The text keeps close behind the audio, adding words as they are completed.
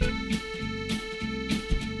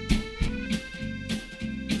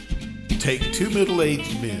Take two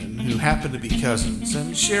middle-aged men who happen to be cousins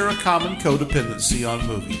and share a common codependency on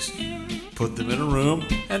movies. Put them in a room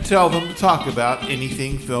and tell them to talk about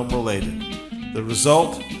anything film-related. The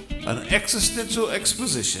result? An existential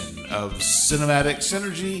exposition of cinematic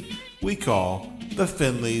synergy we call the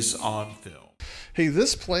Finleys on Film. Hey,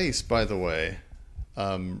 this place, by the way,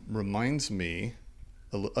 reminds me,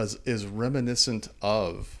 is reminiscent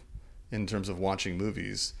of, in terms of watching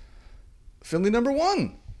movies, Finley number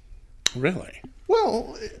 1. Really?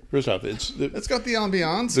 Well, first off, it's got the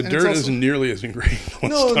ambiance. The dirt isn't nearly as ingrained.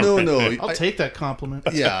 No. I'll take that compliment.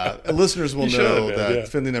 Yeah, listeners will know that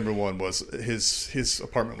Finley number 1 was his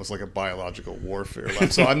apartment was like a biological warfare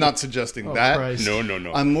lab. So I'm not suggesting that. Christ. No.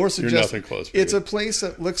 I'm more suggesting you're nothing close. It's a place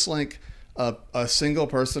that looks like a single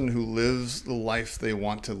person who lives the life they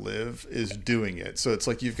want to live is doing it. So it's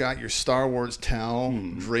like you've got your Star Wars towel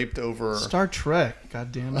draped over Star Trek.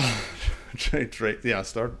 God damn it. draped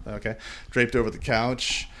over the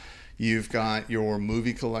couch. You've got your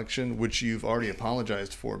movie collection, which you've already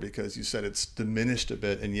apologized for because you said it's diminished a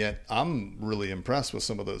bit, and yet I'm really impressed with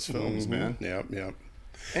some of those films, man. Yeah.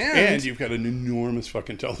 And you've got an enormous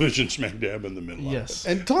fucking television smack dab in the middle of it.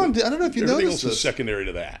 And Tom, I don't know if you Everything noticed else this. is secondary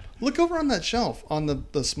to that. Look over on that shelf, on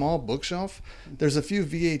the small bookshelf. There's a few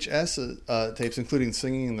VHS tapes, including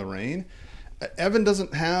Singing in the Rain. Evan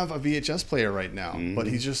doesn't have a VHS player right now, but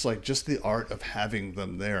he's just the art of having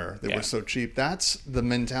them there. They were so cheap. That's the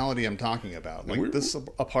mentality I'm talking about. Like this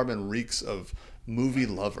apartment reeks of movie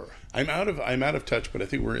lover. I'm out of touch, but I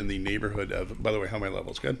think we're in the neighborhood of. By the way, how my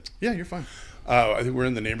level's good? Yeah, you're fine. I think we're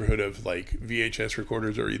in the neighborhood of like VHS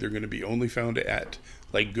recorders are either going to be only found at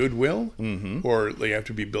like Goodwill, or they have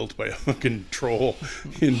to be built by a fucking troll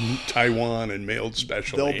in Taiwan and mailed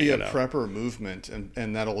specially. There'll be a prepper movement,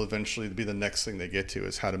 and that'll eventually be the next thing they get to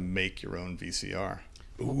is how to make your own VCR.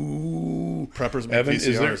 Ooh, preppers make Evan,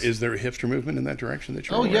 VCRs. is there a hipster movement in that direction that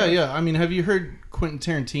you're? Oh yeah. I mean, have you heard Quentin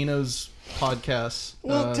Tarantino's podcasts?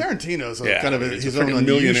 Well, Tarantino's kind of his own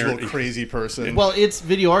unusual crazy person. Well, it's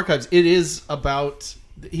Video Archives. It is about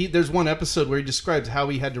there's one episode where he describes how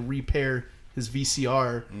he had to repair his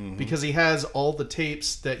VCR because he has all the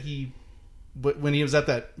tapes that when he was at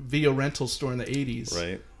that video rental store in the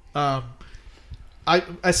 80s. Right.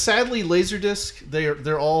 I sadly Laserdisc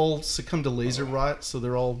they're all succumbed to laser rot, so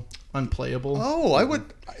they're all unplayable. Oh,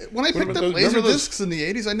 when I picked up Laserdiscs in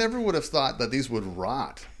the 80s, I never would have thought that these would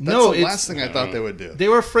rot. That's the last thing I thought they would do. They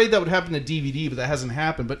were afraid that would happen to DVD, but that hasn't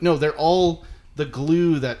happened. But no, they're all the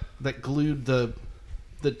glue that glued the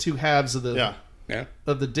two halves of the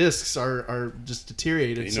of the discs are just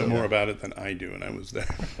deteriorated. You know more about it than I do, and I was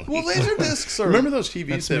there. Well, Laserdiscs are... Remember those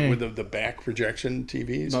TVs that were the back projection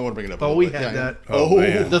TVs? I want to bring it up. Oh, we had that.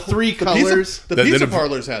 Man. The three colors. The pizza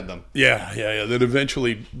parlors had them. Yeah. That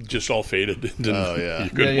eventually just all faded. You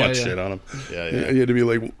couldn't watch shit on them. Yeah. You had to be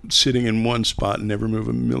like sitting in one spot and never move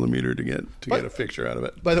a millimeter to get a picture out of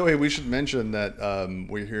it. By the way, we should mention that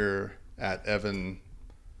we're here at Evan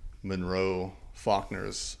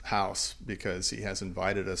Faulkner's house because he has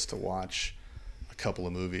invited us to watch a couple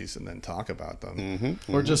of movies and then talk about them,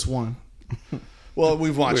 or just one. Well,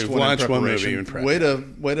 we've watched one movie in prep. Way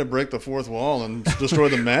to break the fourth wall and destroy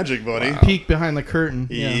the magic, buddy. Wow. Peek behind the curtain.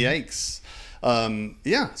 Yikes.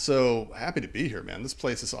 So happy to be here, man. This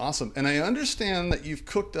place is awesome, and I understand that you've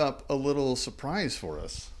cooked up a little surprise for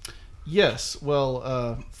us. Yes.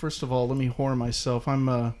 Well, first of all, let me whore myself. I'm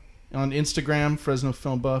on Instagram, Fresno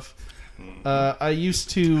Film Buff. I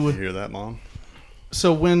used to... You hear that, Mom?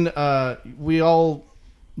 So when we all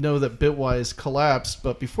know that Bitwise collapsed,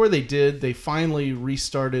 but before they did, they finally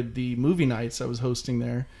restarted the movie nights I was hosting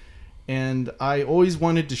there. And I always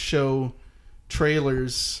wanted to show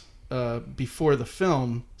trailers before the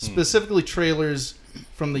film, specifically trailers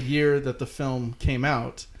from the year that the film came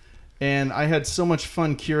out. And I had so much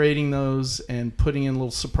fun curating those and putting in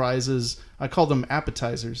little surprises. I call them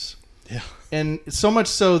appetizers. Yeah. And so much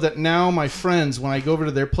so that now my friends, when I go over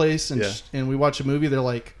to their place and we watch a movie, they're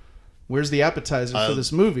like, "Where's the appetizer for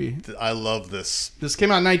this movie?" I love this. This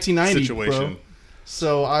came out in 1990, situation. Bro.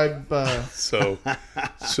 So I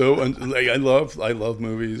love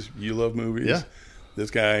movies. You love movies. Yeah.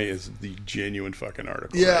 This guy is the genuine fucking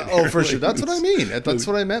article. Yeah, right for sure. That's what I mean. That's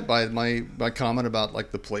what I meant by my comment about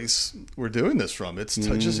like the place we're doing this from. It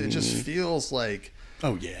just feels like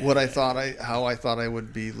Oh yeah. how I thought I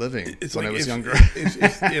would be living when I was younger.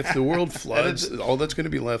 If the world floods, all that's going to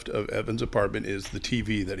be left of Evan's apartment is the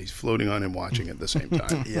TV that he's floating on and watching at the same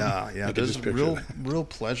time. Yeah. There's real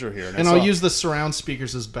pleasure here. And I'll use the surround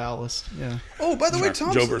speakers as ballast. Yeah. Oh, by the way,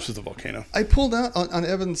 Tom, Joe versus the volcano. I pulled out on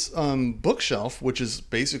Evan's bookshelf, which is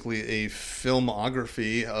basically a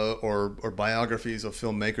filmography or biographies of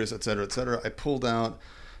filmmakers, et cetera, et cetera. I pulled out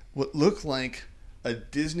what looked like a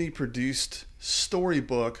Disney-produced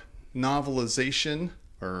storybook novelization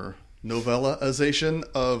or novelization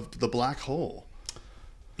of The Black Hole.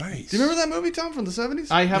 Nice. Do you remember that movie, Tom, from the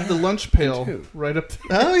 70s? I have the lunch pail right up there.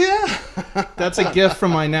 Oh, yeah. That's a gift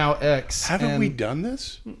from my now ex. Haven't we done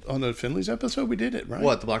this on the Finleys episode? We did it, right?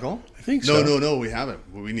 What, The Black Hole? I think so. No, we haven't.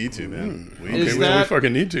 We need to, man. We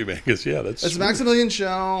fucking need to, man. Because, that's... It's Maximilian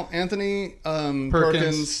Schell, Anthony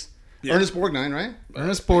Perkins, Ernest Borgnine, right?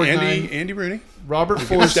 Ernest Borgnine. Andy Rooney. Robert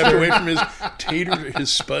Forster. Stepped away from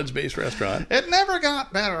his Spuds-based restaurant. It never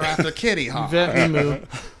got better after Kitty Hawk. Vet Moo.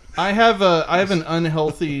 I have an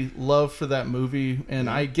unhealthy love for that movie, and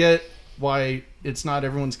I get why it's not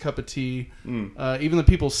everyone's cup of tea. Even the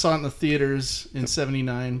people saw it in the theaters in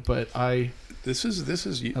 '79, but This is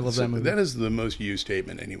I love that movie. That is the most used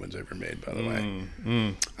statement anyone's ever made, by the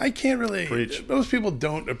way. I can't really preach. Most people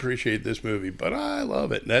don't appreciate this movie, but I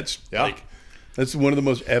love it. That's that's one of the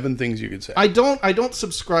most Evan things you could say. I don't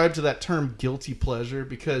subscribe to that term guilty pleasure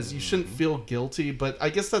because you shouldn't feel guilty, but I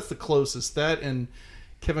guess that's the closest. That and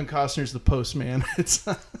Kevin Costner's The Postman. It's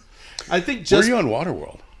I think just Were you on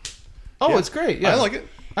Waterworld? Oh, it's great. Yeah.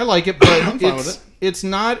 I like it, but I'm fine with it.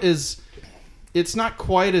 It's not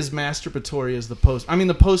quite as masturbatory as The Post. I mean,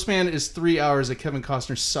 The Postman is 3 hours of Kevin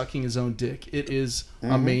Costner sucking his own dick. It is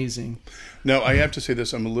amazing. No, I have to say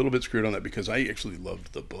this. I'm a little bit screwed on that because I actually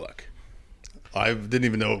loved the book. I didn't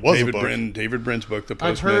even know it was a book. David Brent's book, The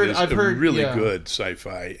Postman, is really good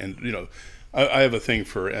sci-fi. And, I have a thing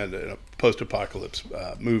for post-apocalypse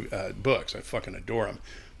books. I fucking adore them.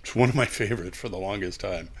 It's one of my favorites for the longest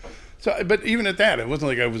time. So, but even at that, it wasn't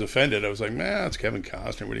like I was offended. I was like, man, it's Kevin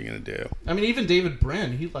Costner. What are you going to do? I mean, even David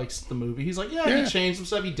Brent, he likes the movie. He's like, he changed some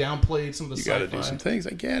stuff. He downplayed some of the sci-fi. You got to do some things. I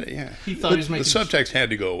get it, yeah. He thought he was making... The subtext had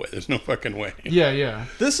to go away. There's no fucking way. Yeah.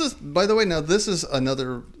 This is, by the way, this is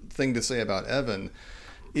another thing to say about Evan,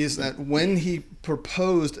 is that when he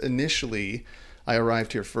proposed initially, I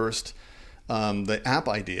arrived here first, the app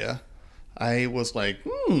idea, I was like,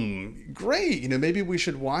 great. Maybe we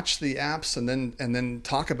should watch the apps and then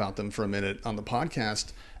talk about them for a minute on the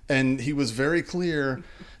podcast. And he was very clear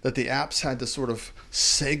that the apps had to sort of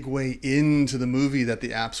segue into the movie that the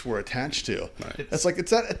apps were attached to. Right. It's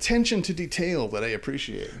that attention to detail that I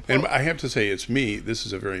appreciate. And I have to say, it's me. This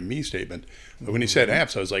is a very me statement. But when he said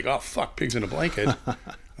apps, I was like, oh, fuck, pigs in a blanket. I thought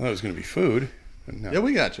it was going to be food. No. Yeah,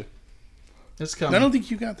 we got you. It's coming. I don't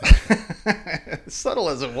think you got that. Subtle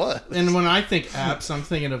as it was. And when I think apps, I'm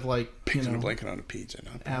thinking of like pigs in a blanket on a pizza.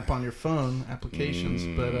 App on your phone applications,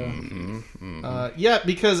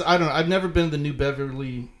 because I don't know. I've never been to the New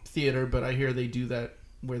Beverly Theater, but I hear they do that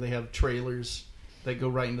where they have trailers that go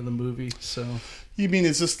right into the movie. So you mean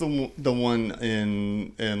is this the one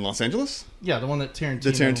in Los Angeles? Yeah, the one that Tarantino.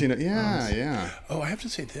 The Tarantino. Yeah. Oh, I have to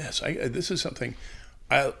say this. This is something.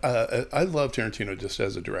 I love Tarantino just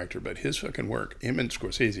as a director, but his fucking work, him and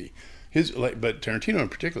Scorsese, but Tarantino in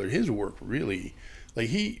particular, his work really,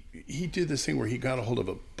 he did this thing where he got a hold of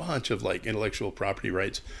a bunch of intellectual property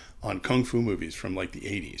rights on kung fu movies from the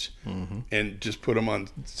 80s, and just put them on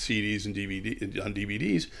CDs and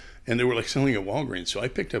DVDs, and they were selling at Walgreens. So I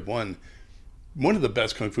picked up one of the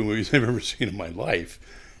best kung fu movies I've ever seen in my life,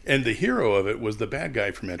 and the hero of it was the bad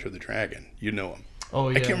guy from Enter the Dragon. You know him? Oh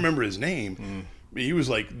yeah. I can't remember his name. He was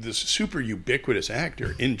this super ubiquitous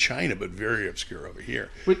actor in China, but very obscure over here.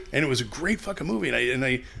 And it was a great fucking movie. And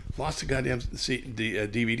I lost the goddamn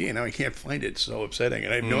DVD, and now I can't find it. It's so upsetting.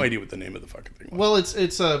 And I have no idea what the name of the fucking thing was. Well,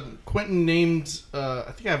 it's Quentin named,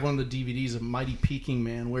 I think I have one of the DVDs of Mighty Peking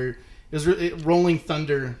Man, where it was Rolling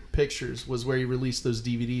Thunder Pictures was where he released those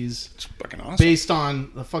DVDs. It's fucking awesome. Based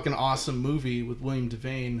on the fucking awesome movie with William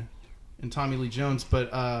Devane and Tommy Lee Jones. But,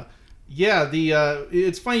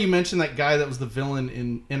 it's funny you mentioned that guy that was the villain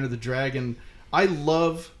in Enter the Dragon. I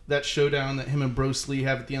love that showdown that him and Bruce Lee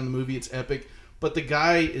have at the end of the movie. It's epic. But the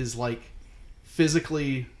guy is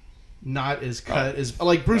physically not as cut as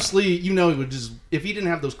Bruce Lee. He would just, if he didn't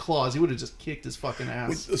have those claws, he would have just kicked his fucking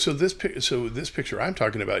ass. So this picture I'm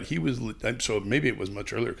talking about, he was, so maybe it was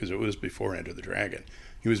much earlier because it was before Enter the Dragon.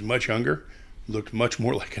 He was much younger, looked much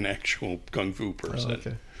more like an actual kung fu person. Oh,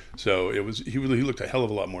 okay. So he looked a hell of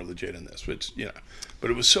a lot more legit in this, which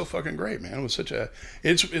but it was so fucking great, man. It was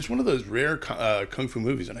it's one of those rare kung fu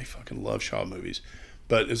movies, and I fucking love Shaw movies.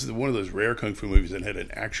 But it's one of those rare kung fu movies that had an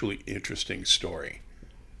actually interesting story.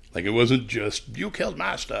 Like, it wasn't just, you killed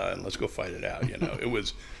master and let's go fight it out, you know. It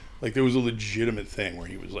was like there was a legitimate thing where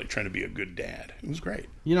he was like trying to be a good dad. It was great.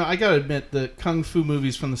 You know, I gotta admit, the kung fu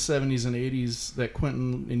movies from the 70s and 80s that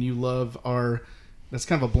Quentin and you love that's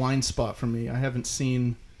kind of a blind spot for me. I haven't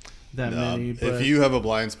seen that many. But if you have a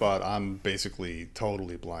blind spot, I'm basically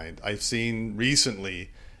totally blind. I've seen recently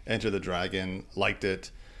Enter the Dragon, liked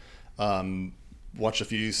it. Watched a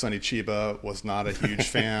few Sonny Chiba, was not a huge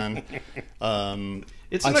fan.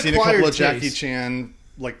 It's I've an seen a couple of acquired Jackie taste. Chan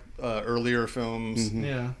earlier films,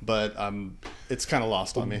 Yeah. but it's kind of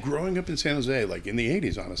lost on me. Growing up in San Jose, like in the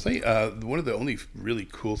 80s, honestly, one of the only really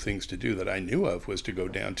cool things to do that I knew of was to go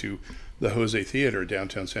down to the Jose Theater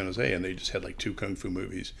downtown San Jose, and they just had like 2 kung fu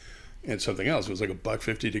movies and something else. It was like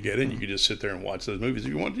 $1.50 to get in. You could just sit there and watch those movies.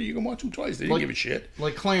 If you want to, you can watch them twice. They didn't give a shit.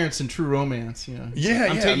 Like Clarence in True Romance, you know. Yeah,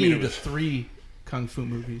 I'm yeah, taking I mean, you it to was- 3 kung fu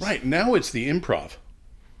movies. Right, now it's the Improv,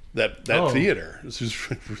 that theater. This is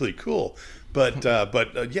really cool. But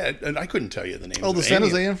yeah, and I couldn't tell you the names. Oh, the of San any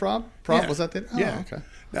Jose of- Improv? Yeah. Was that it? Oh, Yeah. okay.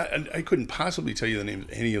 Now, and I couldn't possibly tell you the names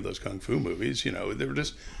of any of those kung fu movies. You know, they were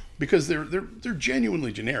just because they're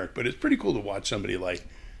genuinely generic. But it's pretty cool to watch somebody like,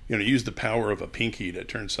 you know, use the power of a pinky to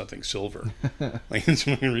turn something silver. Like, it's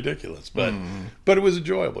something ridiculous, but it was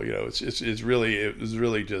enjoyable. You know, it was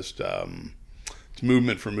really just it's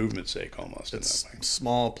movement for movement's sake almost. It's in that way.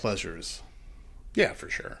 small pleasures. Yeah, for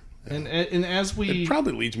sure. And as we It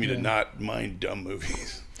probably leads me to not mind dumb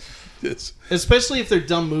movies. especially if they're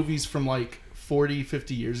dumb movies from like 40,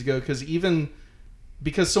 50 years ago,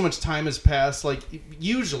 because so much time has passed, like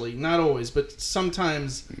usually, not always, but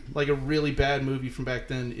sometimes like a really bad movie from back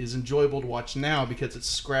then is enjoyable to watch now because it's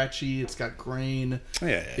scratchy, it's got grain,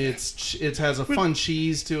 Yeah. it has a fun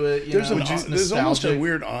cheese to it. There's It's there's almost a nostalgic.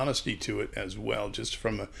 weird honesty to it as well, just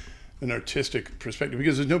from an artistic perspective,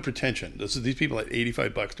 because there's no pretension. These people had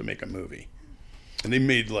 $85 to make a movie, and they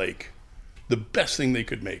made like the best thing they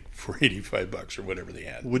could make for $85 or whatever they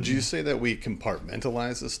had. Would you say that we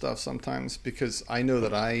compartmentalize this stuff sometimes? Because I know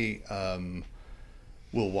that I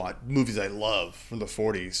will watch movies I love from the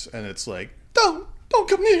 40s, and it's like, don't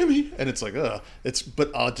come near me, and it's like,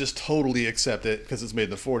 but I'll just totally accept it because it's made in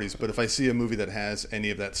the 40s. But if I see a movie that has any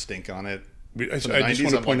of that stink on it, I from just the want 90s,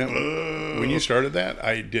 to I'm point like, out, "Ugh." when you started that,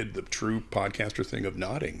 I did the true podcaster thing of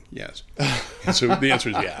nodding. Yes. So the answer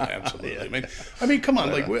is yeah, absolutely. I mean, come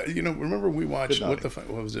on, like, remember we watched what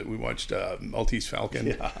was it? We watched Maltese Falcon.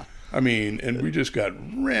 Yeah. I mean, and we just got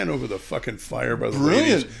ran over the fucking fire by the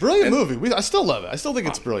Brilliant ladies. movie. I still love it. I still think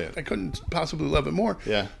it's brilliant. I couldn't possibly love it more.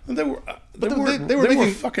 Yeah. And they were they were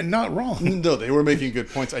making- fucking not wrong. No, they were making good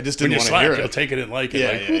points. I just When didn't you're want to hear slack, you'll it. take it and like it. Yeah,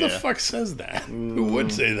 like, yeah, who the yeah. fuck says that? Who would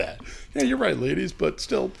say that? Yeah, you're right, ladies, but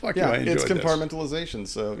still, fuck you, Yeah, I enjoyed it's this. compartmentalization.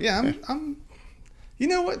 So yeah, I'm. You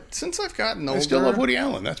know what? Since I've gotten older, I still love Woody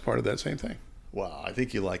Allen. That's part of that same thing. Well, I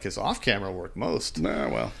think you like his off-camera work most. Nah,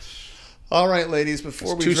 well, All right, ladies.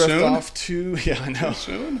 Before It's we too drift soon? off to I know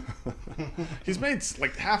soon. he's made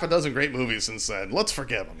like half a dozen great movies since then. Let's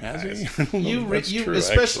forgive him. Has guys. he? That's true,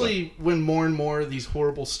 especially when more and more of these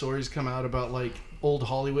horrible stories come out about like old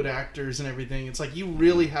Hollywood actors and everything. It's like you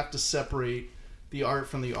really have to separate the art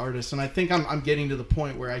from the artist, and I think I'm getting to the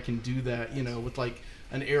point where I can do that. You know, with like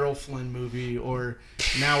an Errol Flynn movie or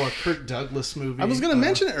now a Kirk Douglas movie. I was going to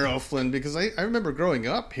mention Errol Flynn because I remember growing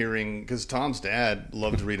up hearing, because Tom's dad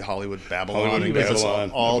loved to read Hollywood Babylon. Hollywood and and gives us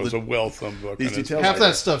Babylon. all It was the a wealth of book. these and it's- details. Half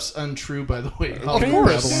that stuff's untrue, by the way. Of Hollywood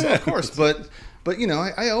course, Babylon. of course. But you know,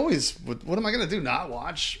 I always, what am I going to do? Not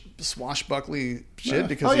watch swashbuckly shit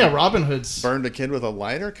because Oh yeah, he Robin Hood's. burned a kid with a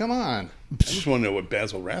lighter? Come on. I just want to know what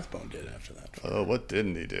Basil Rathbone did after that. Oh, what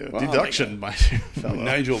didn't he do? Well, Deduction, my fellow.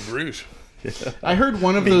 Nigel Bruce. I heard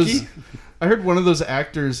one of those. I heard one of those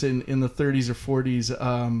actors in the 30s or 40s.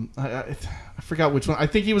 I forgot which one. I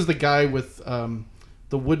think he was the guy with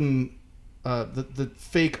the wooden, the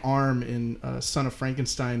fake arm in Son of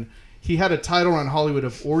Frankenstein. He had a title on Hollywood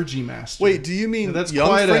of Orgy Master. Wait, do you mean And that's Young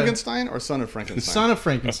quite a- Frankenstein or Son of Frankenstein? Son of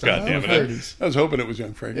Frankenstein. God damn in the it. 30s. I was hoping it was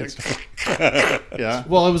Young Frankenstein. Yeah.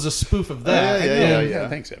 Well, it was a spoof of that. Yeah. Yeah,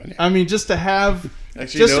 thanks, Evan. Yeah. I mean, just to have,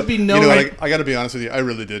 Actually, just to be known. You know what, I got to be honest with you. I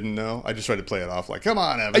really didn't know. I just tried to play it off like, come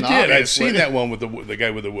on, I Evan. did. I've obviously. seen that one with the guy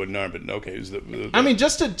with the wooden arm, but okay, it was the I mean,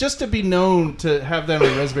 just to be known to have that on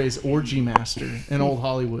a resume as Orgy Master in old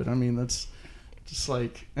Hollywood. I mean, that's just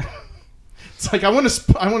like it's like I want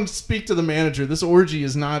to speak to the manager. This orgy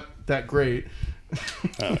is not that great.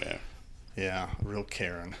 oh yeah. Yeah, real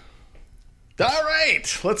Karen. All right,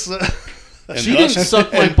 let's. And She thus- didn't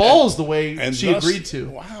suck my balls the way and she thus- agreed to.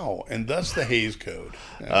 Wow, and thus the Hays Code.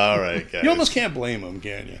 All right, guys. You almost can't blame him,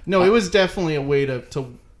 can you? No, it was definitely a way to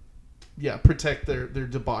protect their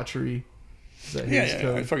debauchery. Is that Hays Yeah.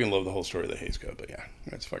 Code? I fucking love the whole story of the Hays Code, but yeah,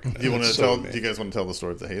 that's fucking. Do you that's so amazing. Do you guys want to tell the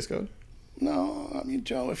story of the Hays Code? No, I mean,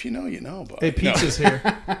 Joe, if you know, you know. But Hey, pizza's here.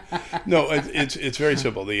 No, it's very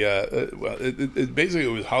simple. It basically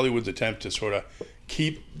was Hollywood's attempt to sort of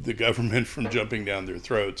keep the government from jumping down their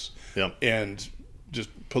throats, and just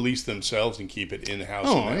police themselves and keep it in house.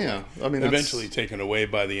 Oh yeah, I mean, eventually taken away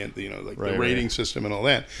by the end, the rating system and all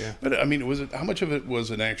that. Yeah. But I mean, how much of it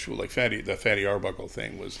was an actual the Fatty Arbuckle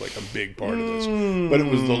thing was like a big part of this, but it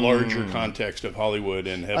was the larger context of Hollywood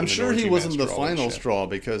and Heaven. I'm sure and he Orgy wasn't the Master, all that final shit. straw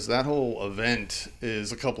because that whole event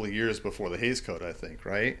is a couple of years before the Hays Code, I think,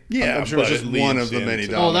 right? Yeah, I'm sure it's but just it one leads of the many.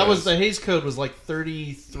 into- Oh, that was dominoes. the Hays Code was like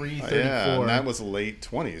 33, 34. Yeah, and that was late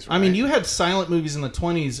 20s. Right? I mean, you had silent movies in the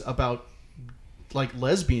 20s about like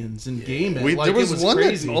lesbians and gay men. there Like, was it was one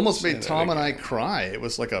crazy. that almost made Yeah, Tom that and I cry. It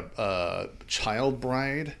was like a child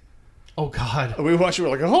bride. Oh God! We watched it. We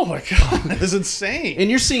were like, oh my god, this is insane. And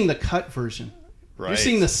you're seeing the cut version. Right. You're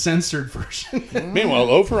seeing the censored version. Meanwhile,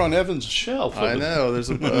 over on Evan's shelf, I know. There's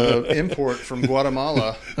a import from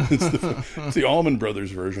Guatemala. it's the Allman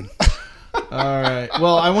Brothers version. All right.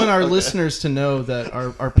 Well, I want our listeners to know that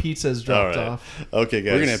our pizza's dropped All right. off. Okay,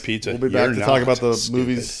 guys. We're gonna have pizza. We'll be back You're to not. talk about the Stupid.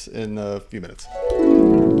 movies in a few minutes.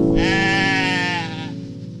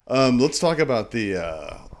 Let's talk about the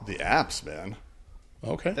apps, man.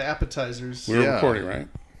 Okay, The appetizers. we're Yeah. recording, right?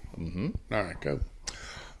 Mm-hmm. All right, go.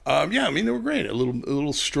 Yeah, I mean they were great. A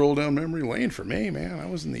little stroll down memory lane for me, man. I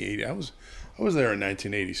was in the 80s. I was there in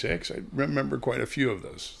 1986. I remember quite a few of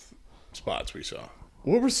those spots we saw.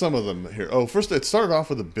 What were some of them here? Oh, first it started off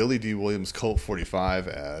with a Billy D. Williams Colt 45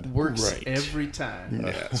 ad. Works Right. every time.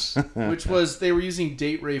 Yes. Which was they were using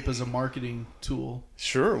date rape as a marketing tool.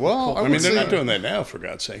 Sure. Well, I mean, they're not doing that now, for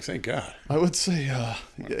God's sake. Thank God. I would say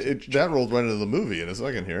that rolled right into the movie in a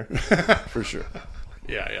second here, for sure.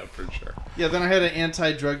 Yeah, for sure. Yeah, then I had an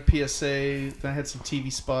anti-drug PSA. Then I had some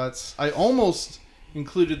TV spots. I almost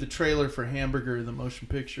included the trailer for Hamburger, the motion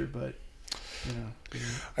picture, but you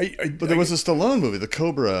know, But there was a Stallone movie, the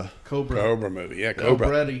Cobra. Cobra movie. Yeah, Cobra.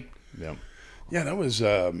 Cobretti. Yeah. Yeah, that was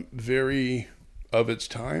very of its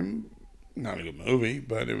time. Not a good movie,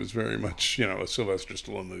 but it was very much, a Sylvester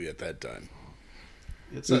Stallone movie at that time.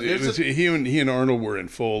 He and Arnold were in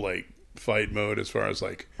full like fight mode as far as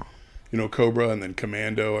like, Cobra and then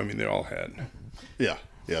Commando. I mean, they all had. Yeah,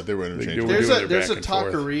 they were interchangeable. They were doing There's their a back and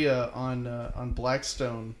forth. taqueria on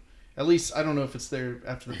Blackstone. At least I don't know if it's there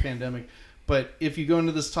after the pandemic, but if you go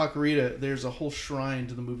into this taqueria, there's a whole shrine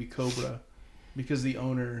to the movie Cobra because the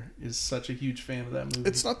owner is such a huge fan of that movie.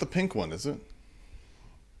 It's not the pink one, is it?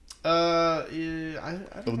 I Oh,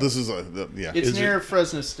 don't this know. is It's near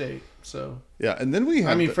Fresno State, so Yeah, and then we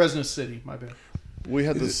had Fresno City. My bad. we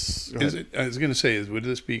had this. Is it? I was going to say, would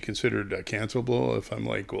this be considered cancelable if I'm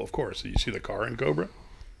like, well, of course. You see the car in Cobra?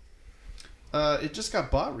 It just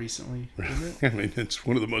got bought recently, didn't it? I mean, it's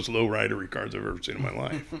one of the most low ridery cars I've ever seen in my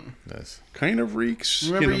life. Nice. Kind of reeks.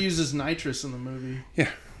 Remember, he uses nitrous in the movie.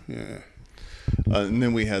 Yeah. And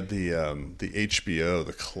then we had the HBO,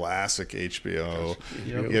 the classic HBO.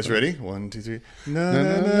 Yep. You guys ready? 1, 2, 3. Na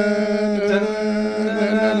Dun,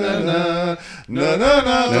 na na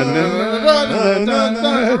na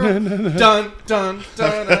Dun dun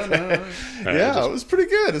dun. Yeah, it was pretty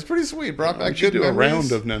good. It's pretty sweet. Brought back I should good do a memories.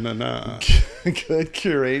 round of na. Good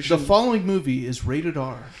curation. The following movie is rated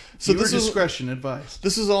R. So Viewer this is- discretion advised.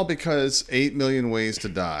 This is all because 8 Million Ways to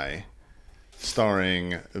Die,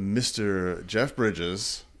 starring Mr. Jeff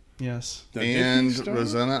Bridges Yes. and Star?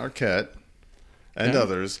 Rosanna Arquette and Yeah.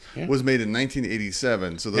 others, Yeah. was made in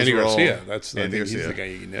 1987. So those Andy were Garcia. all That's Andy he's Garcia. the guy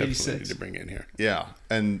you definitely 86. need to bring in here. Yeah,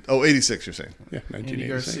 and 86 you're saying. Yeah, Andy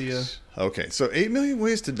 1986. Garcia. Okay, so 8 Million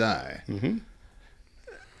Ways to Die. Mm-hmm.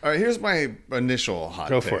 All right, here's my initial hot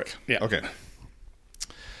Go take. for it. Yeah. Okay.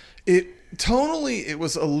 Tonally, it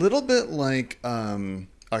was a little bit like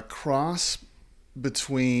a cross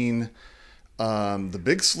between The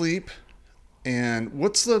Big Sleep and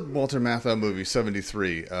what's the Walter Matthau movie,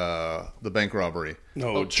 73, the bank robbery?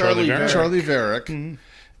 No, Charlie Charlie Varick. Varick. Charlie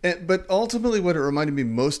Varick. But ultimately what it reminded me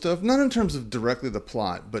most of, not in terms of directly the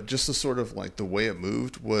plot, but just the sort of like the way it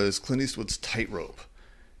moved, was Clint Eastwood's Tightrope,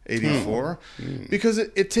 84. Because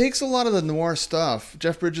it takes a lot of the noir stuff.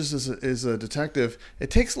 Jeff Bridges is a detective. It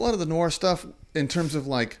takes a lot of the noir stuff in terms of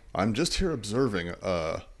like, I'm just here observing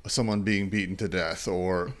someone being beaten to death,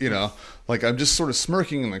 or, like I'm just sort of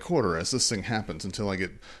smirking in the corner as this thing happens until I get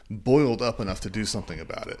boiled up enough to do something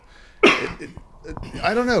about it.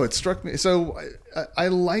 I don't know. It struck me. So I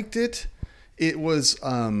liked it. It was,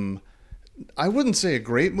 I wouldn't say a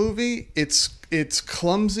great movie. It's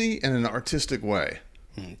clumsy in an artistic way.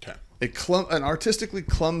 Okay. an artistically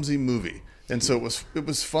clumsy movie, and so it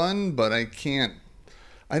was fun, but I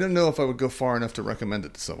don't know if I would go far enough to recommend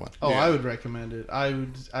it to someone. Oh, I would recommend it. I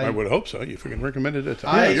would hope so. You freaking recommended it.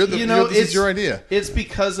 This is your idea. It's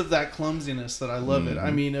because of that clumsiness that I love it. I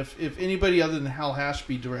mean, if anybody other than Hal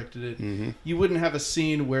Ashby directed it, you wouldn't have a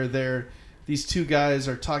scene where these two guys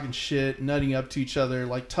are talking shit, nutting up to each other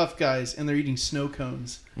like tough guys, and they're eating snow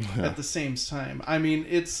cones at the same time. I mean,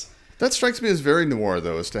 that strikes me as very noir,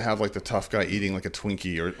 though, is to have like the tough guy eating like a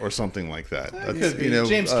Twinkie or something like that. Could be.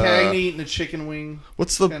 James Cagney eating a chicken wing.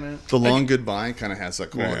 What's the Long Goodbye kind of has that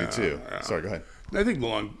quality too. Yeah. Sorry, go ahead. I think The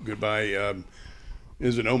Long Goodbye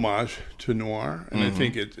is an homage to noir, and I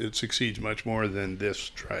think it succeeds much more than this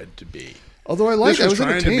tried to be. Although I was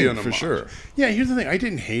entertained for sure. Yeah, here's the thing: I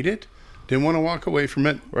didn't hate it. Didn't want to walk away from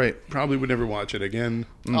it. Right. Probably would never watch it again.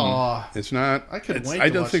 It's not. I couldn't wait. I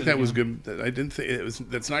don't think that was good. I didn't think it was.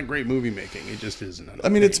 That's not great movie making. It just isn't. I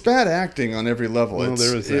mean, it's bad acting on every level. Well,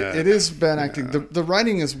 there is that. It is bad acting. The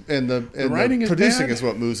writing is the producing is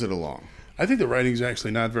what moves it along. I think the writing is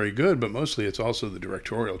actually not very good, but mostly it's also the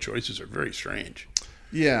directorial choices are very strange.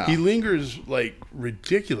 Yeah, he lingers like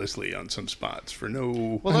ridiculously on some spots for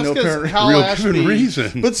no apparent real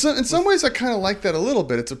reason. But in some ways, I kind of like that a little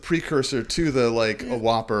bit. It's a precursor to the a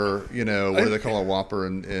Whopper, what do they call a Whopper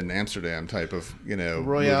in Amsterdam type of Royale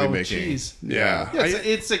movie with making. cheese. Yeah,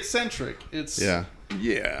 it's eccentric. Yeah.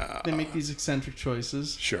 They make these eccentric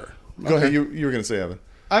choices. Sure. Go ahead. You were going to say, Evan.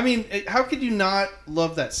 I mean, how could you not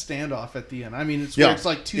love that standoff at the end? I mean, where it's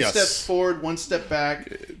like two steps forward, one step back.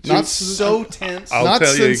 Not so tense. I'll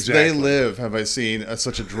tell you exactly. They Live have I seen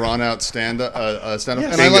such a drawn out stand-up, Yes. and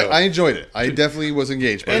I enjoyed it. I definitely was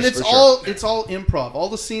engaged. And it's all improv. All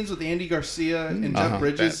the scenes with Andy Garcia and Jeff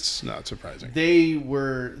Bridges. That's not surprising. They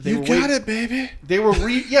were it, baby. They were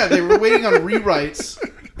they were waiting on rewrites,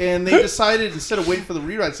 and they decided instead of waiting for the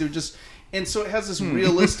rewrites, they would just. And so it has this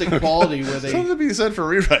realistic quality where they... Something to be said for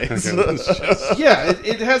rewrites.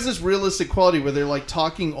 It has this realistic quality where they're like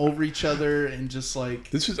talking over each other and just like...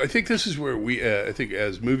 I think this is where we, I think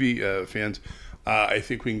as movie fans, I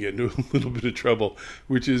think we can get into a little bit of trouble,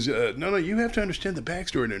 which is, no, you have to understand the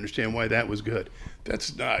backstory to understand why that was good.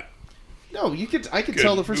 That's not... No, I could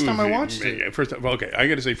tell the first time I watched it. I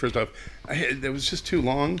got to say, first off, it was just too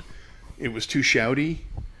long. It was too shouty.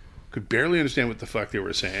 Could barely understand what the fuck they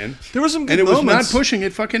were saying. There was some good moments. And it was not moments. pushing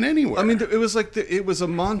it fucking anywhere. I mean, it was it was a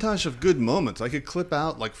montage of good moments. I could clip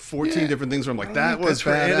out like 14 different things where I'm like, that was that's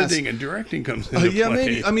where badass. editing and directing comes into play.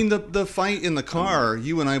 Maybe. I mean, the fight in the car,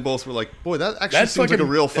 you and I both were like, boy, that actually seems like a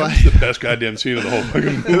real fight. That's the best goddamn scene of the whole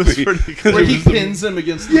fucking movie. Where he pins him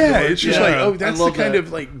against the door. It's just that's the kind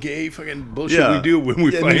of like gay fucking bullshit we do when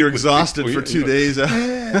we fight. And you're exhausted for 2 days.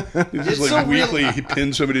 It's just like weekly, he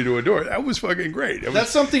pins somebody to a door. That was fucking great.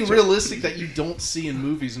 That's something realistic that you don't see in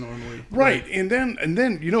movies normally, right? And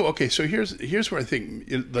then okay. So here's where I think,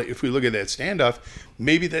 like, if we look at that standoff,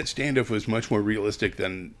 maybe that standoff was much more realistic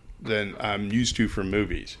than I'm used to from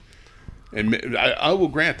movies. And I will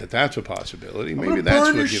grant that that's a possibility. Maybe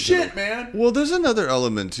that's what gives it. Man. Well, there's another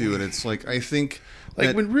element too, and it's like I think.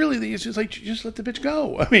 When really it's just like just let the bitch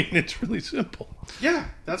go. I mean, it's really simple. Yeah,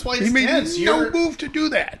 that's why it's he made tense. no move to do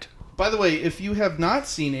that. By the way, if you have not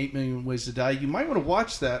seen 8 Million Ways to Die, you might want to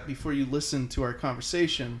watch that before you listen to our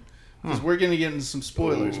conversation, because we're going to get into some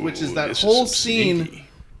spoilers, which is that whole scene. Sneaky.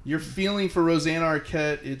 You're feeling for Rosanna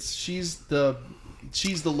Arquette. She's the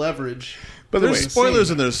leverage. But there's spoilers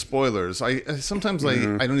and there's spoilers. Sometimes I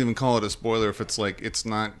don't even call it a spoiler if it's like it's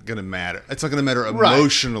not going to matter. It's not going to matter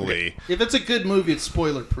emotionally. Right. If it's a good movie, it's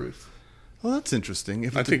spoiler proof. Well, that's interesting.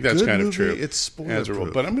 I think that's kind of true. It's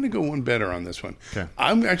spoiler-proof. But I'm going to go one better on this one. Okay.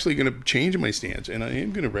 I'm actually going to change my stance, and I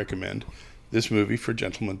am going to recommend this movie for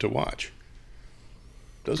gentlemen to watch.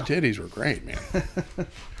 Those titties were great, man.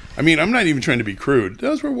 I mean, I'm not even trying to be crude.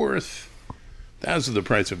 Those were worth... That was the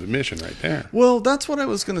price of admission right there. Well, that's what I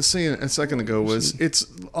was going to say a second ago was it's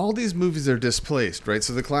all these movies are displaced, right?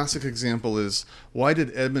 So the classic example is why did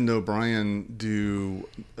they let him do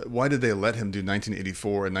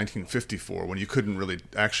 1984 and 1954 when you couldn't really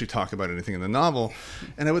actually talk about anything in the novel?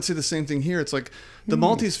 And I would say the same thing here. It's like the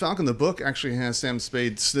Maltese Falcon, the book actually has Sam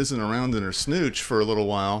Spade snizzing around in her snooch for a little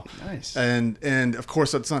while. Nice. And of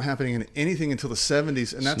course that's not happening in anything until the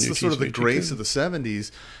 70s. And that's the sort of the grace of the 70s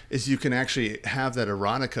is you can actually have that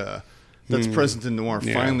erotica that's present in noir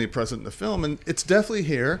finally present in the film, and it's definitely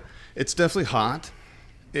here. It's definitely hot.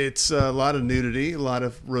 It's a lot of nudity, a lot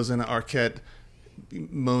of Rosanna Arquette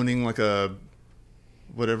moaning like a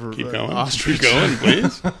whatever. Keep going. Ostrich. Keep going,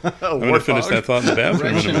 please. I'm going to finish that thought in the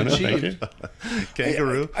bathroom in a minute. Thank you.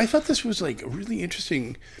 Kangaroo. I thought this was like a really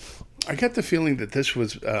interesting I got the feeling that this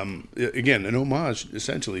was, again, an homage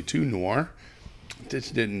essentially to noir.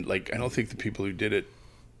 This didn't, like, I don't think the people who did it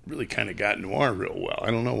really kind of got noir real well. I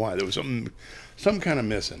don't know why. There was some kind of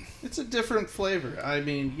missing. It's a different flavor. I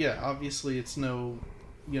mean, yeah, obviously it's no,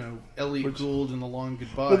 Elliot Gould and The Long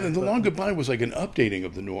Goodbye. Well, then The Long Goodbye was like an updating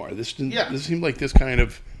of the noir. This didn't. Yeah. This seemed like this kind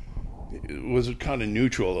of was kind of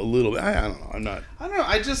neutral a little bit. I don't know. I don't know.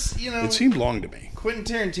 I just, it seemed long to me. Quentin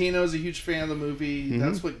Tarantino is a huge fan of the movie. Mm-hmm.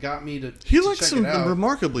 That's what got me to He likes check some it out.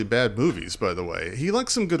 remarkably bad movies, by the way. He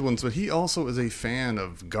likes some good ones, but he also is a fan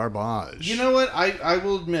of garbage. You know what? I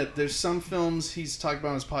will admit, there's some films he's talked about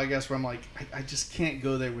on his podcast where I'm like, I just can't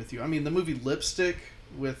go there with you. I mean, the movie Lipstick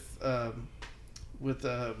with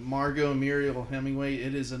Margot Muriel Hemingway,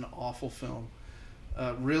 it is an awful film.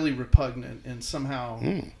 Really repugnant, and somehow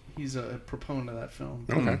he's a proponent of that film.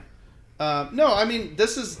 Okay. No, I mean,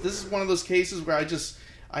 this is one of those cases where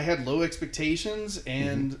I had low expectations,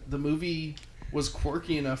 and the movie was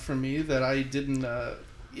quirky enough for me that I didn't.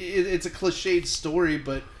 It's a cliched story,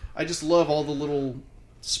 but I just love all the little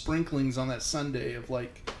sprinklings on that sundae of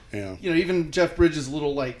even Jeff Bridges'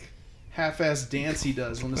 little half-ass dance he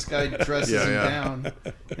does when this guy dresses him down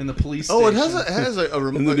in the police station. Oh, it has a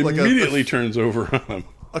and then immediately turns over on him.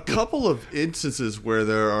 A couple of instances where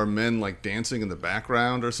there are men dancing in the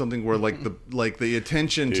background or something, where the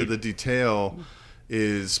attention to the detail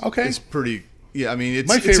is pretty. Yeah, I mean, it's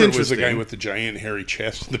my favorite it's was the guy with the giant hairy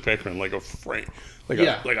chest in the background, like a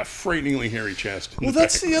frighteningly hairy chest. Well,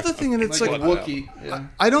 that's the other thing, and it's like Wookiee. Yeah.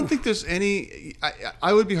 I don't think there's any.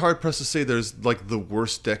 I would be hard pressed to say there's the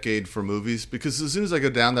worst decade for movies, because as soon as I go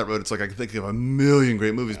down that road, it's I can think of a million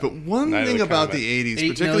great movies. But one thing about the '80s,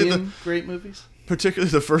 particularly great movies. Particularly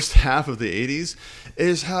the first half of the 80s,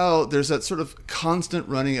 is how there's that sort of constant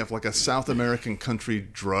running of a South American country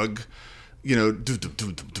drug, Salvador.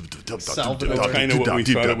 That's kind of what we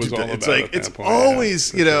thought it was all about. It's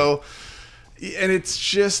always, and it's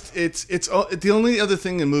just, it's the only other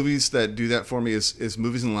thing in movies that do that for me is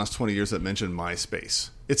movies in the last 20 years that mention MySpace.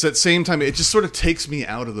 It's that same time, it just sort of takes me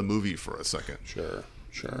out of the movie for a second. Sure.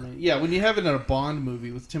 I mean, yeah, when you have it in a Bond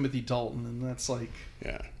movie with Timothy Dalton, and that's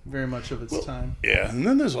very much of its time. Yeah, and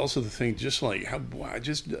then there's also the thing, just the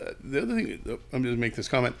other thing. I'm just make this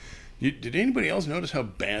comment. Did anybody else notice how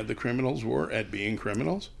bad the criminals were at being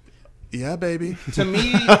criminals? Yeah, baby. To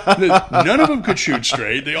me, none of them could shoot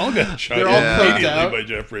straight. They all got shot immediately by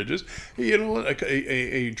Jeff Bridges. You know,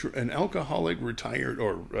 an alcoholic retired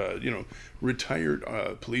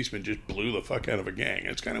policeman just blew the fuck out of a gang.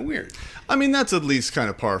 It's kind of weird. I mean, that's at least kind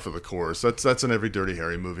of par for the course. That's in every Dirty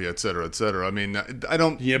Harry movie, et cetera, et cetera. I mean, I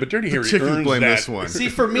don't. Yeah, but Dirty Harry particularly earns blame that. This one. See,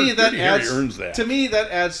 for me, that earns that. To me,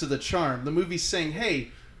 that adds to the charm. The movie's saying, hey,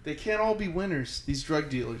 they can't all be winners, these drug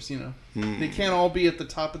dealers, They can't all be at the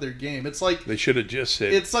top of their game. It's like they should have just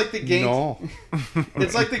said it's like the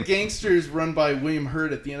It's like the gangsters run by William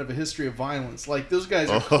Hurt at the end of A History of Violence. Like, those guys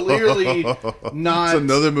are clearly not. It's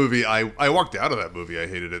another movie. I walked out of that movie. I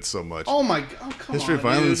hated it so much. Oh my god! Come History of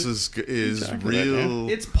Violence is exactly real.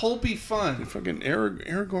 It's pulpy fun. Fucking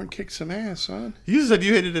Aragorn kicked some ass, son. You said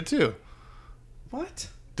you hated it too. What?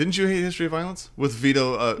 Didn't you hate History of Violence with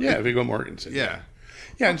Viggo? Viggo Mortensen. Yeah.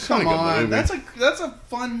 Yeah, come on. That's a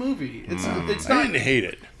fun movie. It's not. I didn't hate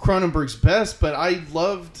it. Cronenberg's best, but I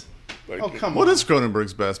loved. Come on. What is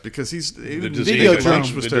Cronenberg's best? Because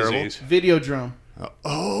Videodrome was terrible. Videodrome.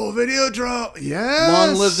 Videodrome. Yes.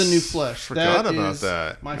 Long Live the New Flesh. Forgot about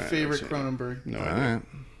that. My favorite Cronenberg. No, right.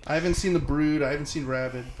 I haven't seen The Brood. I haven't seen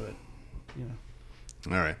Rabid, but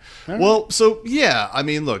All right. Well, so yeah, I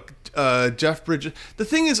mean, look, Jeff Bridges. The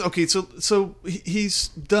thing is, okay, so he's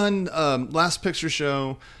done Last Picture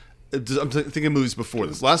Show. I'm thinking movies before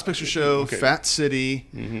this. Last Picture Show, Fat City,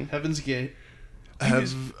 Heaven's Gate.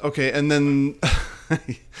 And then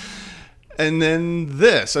and then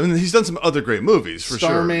this. I mean, he's done some other great movies for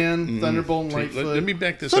Starman, sure. Thunderbolt and Lightfoot. Let me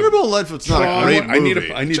back this Thunderbolt and Lightfoot's not a great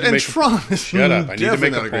movie. I need to make Tron. Shut up! I need to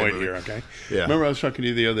make a point here. Okay. Yeah. Remember, I was talking to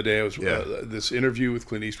you the other day. I was this interview with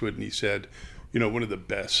Clint Eastwood, and he said, one of the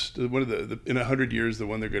best, in 100 years, the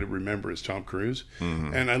one they're going to remember is Tom Cruise.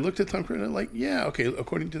 Mm-hmm. And I looked at Tom Cruise, and I'm like, yeah, okay.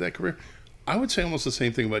 According to that career, I would say almost the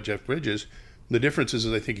same thing about Jeff Bridges. The difference is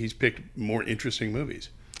I think he's picked more interesting movies.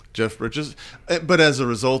 Jeff Bridges, but as a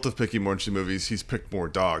result of picking more interesting movies, he's picked more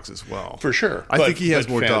dogs as well. For sure, I think he has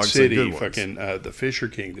more dogs than good ones. Fucking The Fisher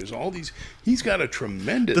King. There's all these. He's got a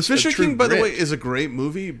tremendous. The Fisher King, by the way, is a great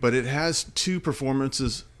movie, but it has two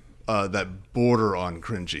performances that border on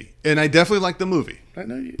cringy, and I definitely like the movie. I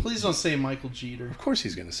know you. Please don't say Michael Jeter. Of course,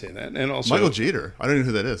 he's going to say that, and also Michael Jeter. I don't know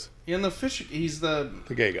who that is. In The Fisher, he's the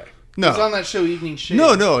gay guy. No, he's on that show Evening Shade.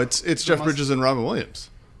 No, it's Jeff Bridges and Robin Williams.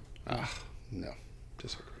 No,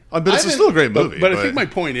 disagree. But it's still a great movie. But I think my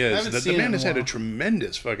point I is haven't that the seen it man in a has had a while.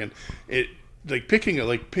 tremendous fucking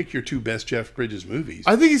pick your two best Jeff Bridges movies.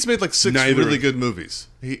 I think he's made like 6 Neither really of- good movies.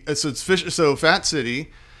 It's Fat City,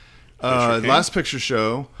 King. Last Picture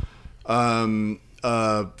Show,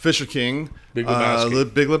 Fisher King, Big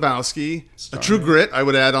Lebowski. Big Lebowski, True Grit. I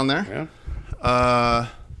would add on there. Yeah.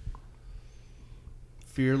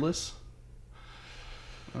 Fearless.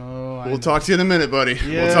 Oh, We'll talk to you in a minute, buddy.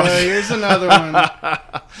 Yeah, We'll talk to you. here's another one.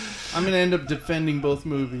 I'm gonna end up defending both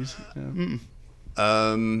movies. Yeah.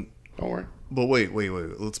 Don't worry. But wait.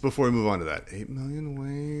 Let's before we move on to that. 8 Million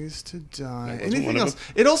Ways to Die. That wasn't Anything one of else?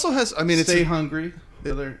 It also has. I mean, it's. Stay Hungry. I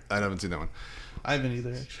haven't seen that one. I haven't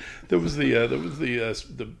either. Actually. There was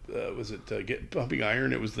Get Pumping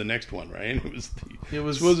Iron? It was the next one, right? It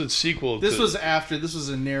was a sequel. This was after. This was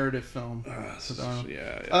a narrative film.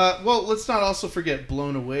 Yeah. Well, let's not also forget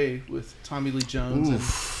Blown Away with Tommy Lee Jones and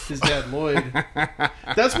his dad Lloyd.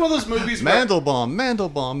 That's one of those movies.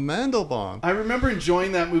 Mandelbaum. I remember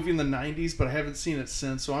enjoying that movie in the '90s, but I haven't seen it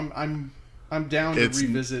since. So I'm down to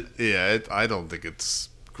revisit. Yeah, I don't think it's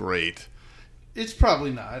great. It's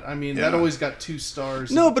probably not. I mean, that always got 2 stars.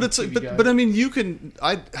 No, but it's like, but I mean, you can.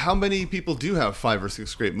 How many people do have 5 or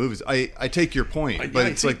 6 great movies? I take your point, but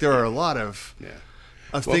it's like there are a lot of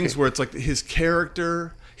things where it's like his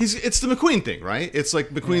character. It's the McQueen thing, right? It's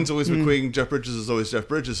like McQueen's always McQueen, Jeff Bridges is always Jeff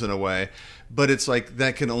Bridges in a way, but it's like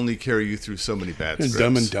that can only carry you through so many bad scripts.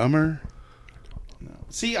 Dumb and Dumber. No.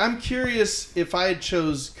 See, I'm curious if I had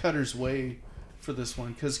chose Cutter's Way for this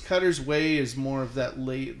one, because Cutter's Way is more of that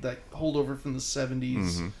holdover from the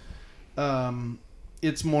 70s.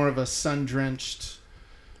 It's more of a sun-drenched.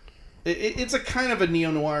 It's a kind of a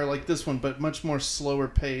neo-noir like this one, but much more slower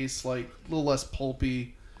pace, like a little less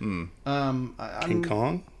pulpy. King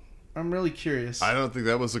Kong? I'm really curious. I don't think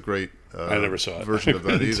that was a great I never saw it. version of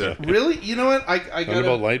that either. Really? You know what? I got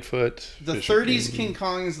about Lightfoot. The Fisher 30s King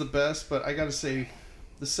Kong is the best, but I got to say,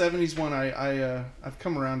 the 70s one, I've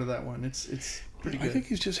come around to that one. It's pretty good. I think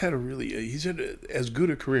he's just had he's had as good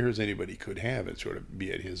a career as anybody could have and sort of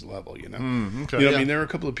be at his level, you know. Okay. I mean, there are a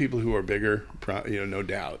couple of people who are bigger, no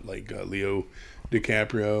doubt, like Leo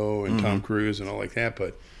DiCaprio and Tom Cruise and all like that,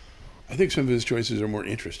 but I think some of his choices are more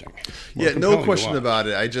interesting. Yeah, no question about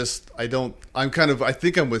it. I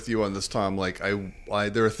think I'm with you on this, Tom. Like,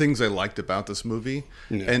 there are things I liked about this movie,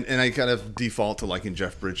 and I kind of default to liking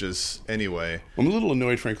Jeff Bridges anyway. I'm a little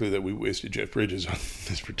annoyed, frankly, that we wasted Jeff Bridges on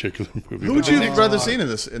this particular movie. Who would you have rather seen in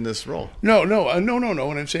this role? No.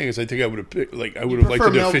 What I'm saying is, I think I would have picked, I would have liked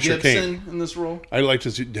to do Mel Fisher Gibson King in this role. I'd like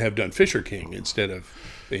to have done Fisher King instead of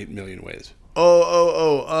 8 Million Ways.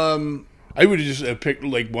 I would have just picked,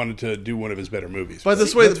 wanted to do one of his better movies. By the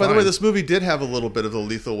way, this movie did have a little bit of the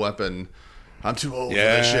Lethal Weapon. I'm too old for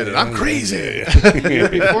this shit, and I'm crazy.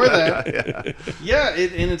 Before that,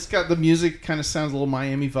 and it's got the music kind of sounds a little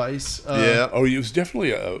Miami Vice. It was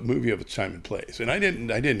definitely a movie of its time and place, and I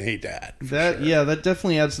didn't hate that. That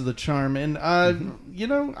definitely adds to the charm. And I don't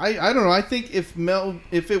know. I think if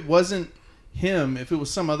it wasn't him, if it was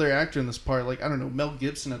some other actor in this part, like I don't know, Mel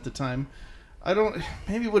Gibson at the time.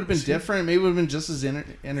 Maybe it would have been different. Maybe it would have been just as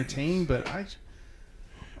entertaining, but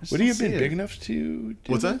would he have been big enough to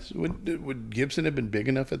do What's this? that? Would Gibson have been big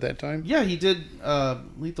enough at that time? Yeah, he did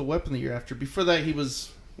Lethal Weapon the year after. Before that, he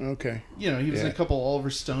was... Okay. He was in a couple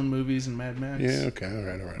Oliver Stone movies and Mad Max. Yeah, okay.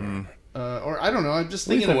 All right. Or I don't know, I'm just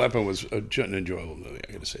thinking... Lethal Weapon was an enjoyable movie,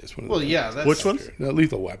 I gotta say. It's one of that's... Which one?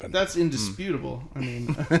 Lethal Weapon. That's indisputable. I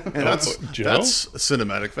mean... that's a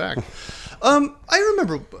cinematic fact. I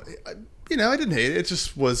remember... I didn't hate it. It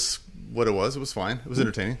just was what it was. It was fine. It was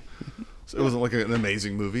entertaining. So it wasn't like an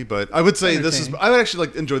amazing movie, but I would say I would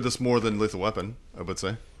actually enjoyed this more than Lethal Weapon, I would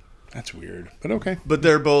say. That's weird, but okay. But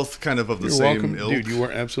they're both kind of the You're same welcome, ilk. dude. You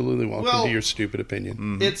are absolutely welcome to your stupid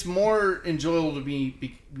opinion. It's more enjoyable to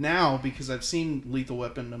me now because I've seen Lethal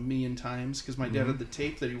Weapon a million times because my dad had the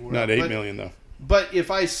tape that he wore. Not 8 million though. But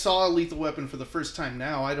if I saw Lethal Weapon for the first time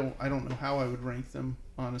now, I don't know how I would rank them.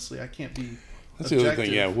 Honestly, I can't be. That's the other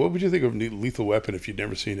thing, yeah. What would you think of Lethal Weapon if you'd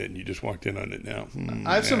never seen it and you just walked in on it now?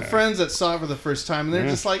 I have some friends that saw it for the first time, and they're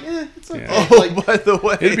just like, it's okay. Yeah. Oh, by the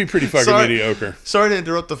way... It'd be pretty fucking mediocre. Sorry to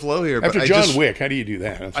interrupt the flow here, After but John Wick, how do you do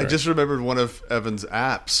that? I just remembered one of Evan's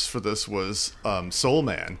apps for this was Soul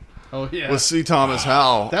Man. Oh, yeah. With C. Thomas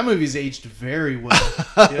Howell. That movie's aged very well.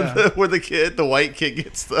 Yeah. Where the white kid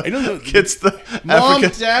gets the... I don't know. Gets the Mom,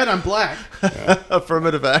 Dad, I'm black.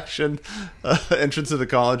 affirmative action entrance into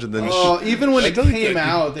college, and then even when it came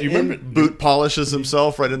out, do you remember boot polishes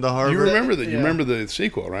himself right into Harvard. You remember that? Yeah. You remember the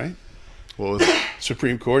sequel, right? What was it?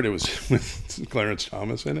 Supreme Court. It was with Clarence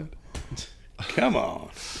Thomas in it. Come on.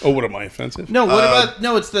 Oh, what am I offensive? No, what about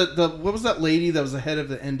no? It's the what was that lady that was the head of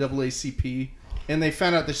the NAACP, and they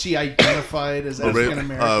found out that she identified as African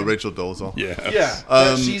American. Rachel Dolezal.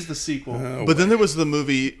 Yeah. She's the sequel. But then there was the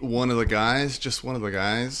movie One of the Guys,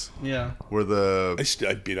 Yeah, where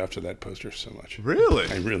I beat off to that poster so much. Really?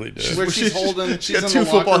 I really did. where she's holding. She's She's got in two the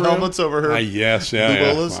locker football room. helmets over her. Yes, yeah.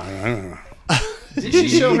 Lubolas? I don't know. Did she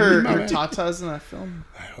show her tatas in that film?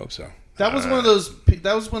 I hope so. That was one of those.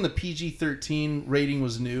 That was when the PG-13 rating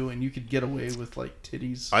was new, and you could get away with like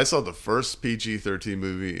titties. I saw the first PG-13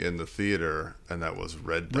 movie in the theater, and that was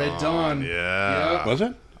Red Dawn. Red Dawn. Yeah. Was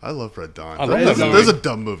it? I love Red Dawn. I love that movie. There's a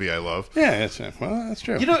dumb movie I love. Yeah, that's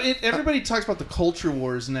true. You know, everybody talks about the culture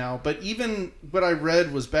wars now, but even what I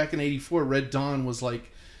read was back in '84, Red Dawn was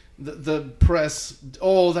like the press.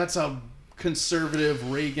 Oh, that's a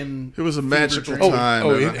conservative Reagan. It was a magical dream. time.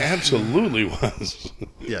 Oh, it absolutely was.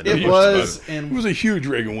 Yeah, It was, and it was a huge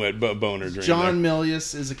Reagan wet boner dream. John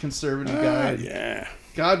Milius is a conservative guy. Yeah.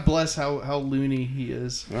 God bless how loony he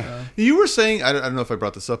is. You were saying, I don't know if I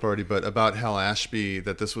brought this up already, but about Hal Ashby,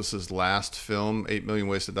 that this was his last film, 8 Million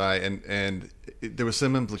Ways to Die, and there was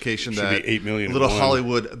some implication Should that be 8 million a little and one.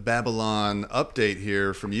 Hollywood Babylon update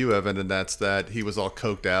here from you, Evan, and that's that he was all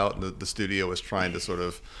coked out, and the studio was trying to sort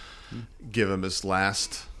of give him his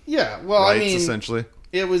last Yeah, well, rights, I mean, essentially.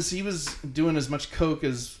 he was doing as much coke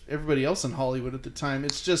as everybody else in Hollywood at the time.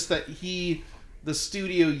 It's just that the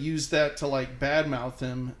studio used that to like badmouth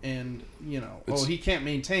him, and he can't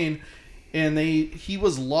maintain. And he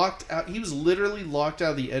was locked out. He was literally locked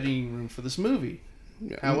out of the editing room for this movie.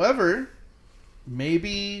 Yeah. However,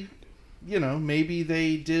 maybe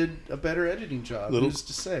they did a better editing job. Who's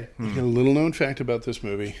to say? A little known fact about this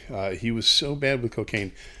movie: he was so bad with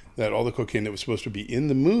cocaine that all the cocaine that was supposed to be in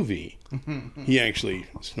the movie, he actually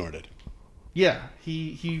snorted. Yeah,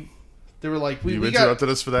 he. They were like, You we got. interrupted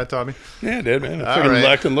us for that, Tommy? Yeah, I did, man. I All fucking right.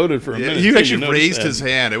 locked and loaded for a minute. You too. actually noticed raised that. his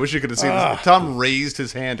hand. I wish you could have seen this. Tom raised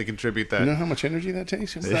his hand to contribute that. You know how much energy that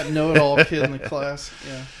takes? That know-it-all kid in the class.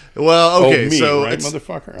 Yeah. Well, okay, me, so right, it's,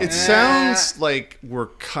 motherfucker? it sounds like we're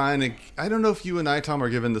kind of. I don't know if you and I, Tom, are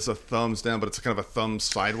giving this a thumbs down, but it's kind of a thumbs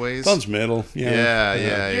sideways. Thumbs middle.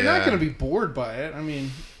 Yeah. You're not going to be bored by it. I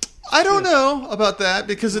mean, I don't know about that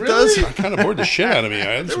because it Really? does. It kind of bored the shit out of me. There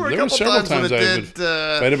were a There were couple several times when times it did.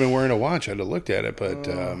 if I'd have been wearing a watch, I'd have looked at it, but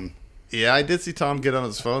Yeah, I did see Tom get on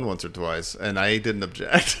his phone once or twice, and I didn't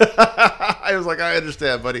object. I was like, I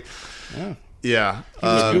understand, buddy. Yeah. he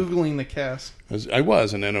was Googling the cast. I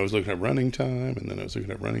was, and then I was looking at running time, and then I was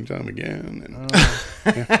looking at running time again.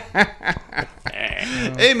 And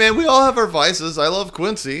Hey, man, we all have our vices. I love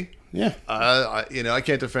Quincy. yeah, I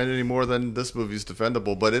can't defend it any more than this movie's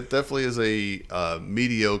defendable, but it definitely is a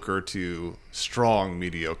mediocre to strong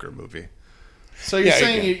mediocre movie. So you're Yeah,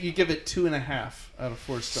 saying yeah. you give it 2.5 out of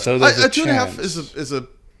 4 stars. so there's A 2.5 chance. is a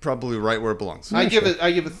probably right where it belongs. I give it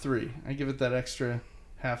 3. I give it that extra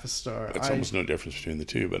half a star. That's almost no difference between the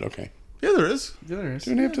two, but okay. Yeah, there is. Yeah, there is.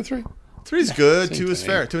 2.5 to 3. 3's good. same 2 is thing.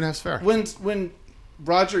 fair. 2.5 is fair. When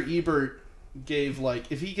Roger Ebert gave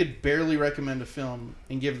if he could barely recommend a film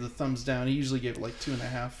and give the thumbs down, he usually gave it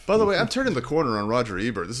 2.5. By the way, I'm turning the corner on Roger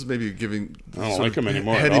Ebert. This is maybe giving. I don't like him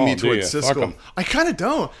anymore at Heading all, me do towards ya? Fuck Siskel. him. I kind of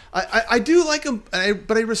don't. I do like him,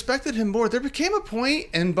 but I respected him more. There became a point,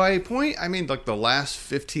 and by a point, I mean the last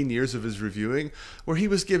 15 years of his reviewing, where he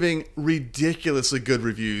was giving ridiculously good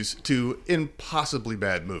reviews to impossibly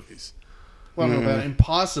bad movies. Well, I don't know about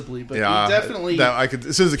impossibly, but Yeah, he definitely That I could.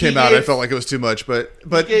 As soon as it came He out, I gave- felt like it was too much. But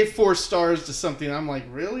he gave 4 stars to something. I'm like,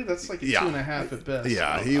 really? That's like a Yeah. 2.5 at best.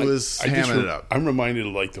 yeah, he was I just hamming it up. I'm reminded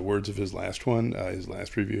of the words of his last one, his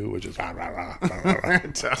last review, which is rah, rah, rah, rah, rah,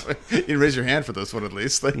 You can raise your hand for this one at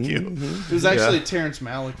least. Thank you. It was actually a Terrence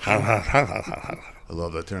Malick. film. I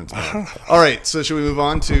love that Terrence Malick. All right, so should we move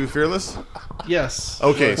on to Fearless? Yes.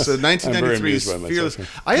 Okay, so I'm very 1993's amused by myself Fearless. here.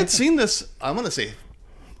 I had seen this, I'm going to say,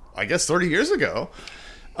 I guess 30 years ago.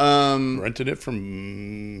 Rented it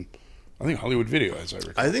from, I think, Hollywood Video, as I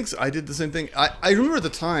recall. I think so. I did the same thing. I remember at the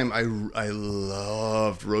time, I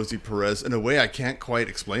loved Rosie Perez in a way I can't quite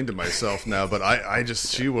explain to myself now, but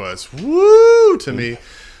she was woo to me.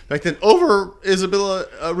 Back then, over Isabella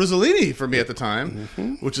Rossellini for me at the time,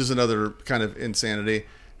 which is another kind of insanity.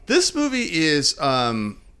 This movie is,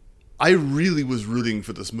 I really was rooting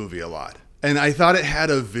for this movie a lot. And I thought it had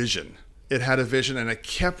a vision. It had a vision, and I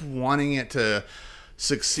kept wanting it to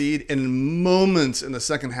succeed. In moments in the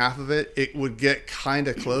second half of it, it would get kind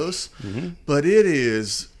of close. But it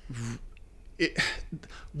is...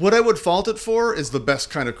 what I would fault it for is the best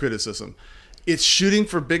kind of criticism. It's shooting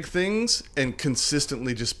for big things and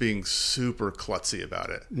consistently just being super klutzy about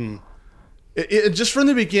it. Just from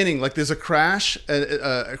the beginning, like there's a crash,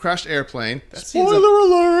 a crashed airplane. Spoiler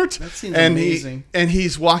alert! That seems amazing. And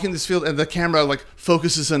he's walking this field, and the camera like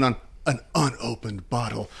focuses in on an unopened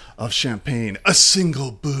bottle of champagne, a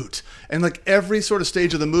single boot, and like every sort of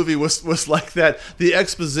stage of the movie was like that. The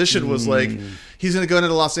exposition was like, he's going to go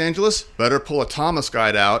into Los Angeles. Better pull a Thomas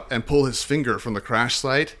guide out and pull his finger from the crash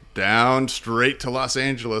site down straight to Los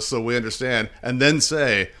Angeles, so we understand, and then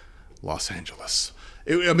say Los Angeles.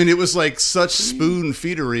 It was like such spoon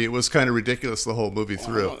feedery. It was kind of ridiculous the whole movie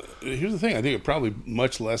through. Here's the thing. I think it probably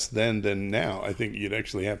much less then than now. I think you'd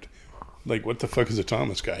actually have to, like, what the fuck is a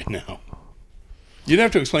Thomas guide now? You'd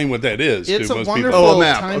have to explain what that is. It's to a most wonderful people. A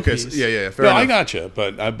map. timepiece. Okay, yeah, fair No, enough. I gotcha,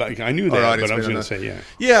 but I knew that. But I was going to say, yeah.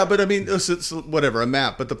 Yeah, but I mean, it's whatever, a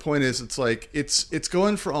map. But the point is, it's like it's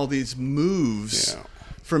going for all these moves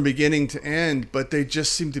from beginning to end, but they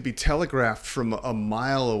just seem to be telegraphed from a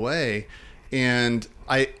mile away. And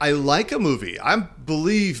I like a movie.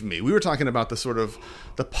 Believe me, we were talking about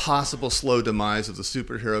the possible slow demise of the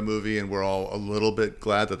superhero movie, and we're all a little bit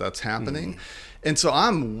glad that that's happening. And so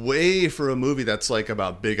I'm way for a movie that's like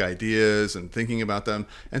about big ideas and thinking about them.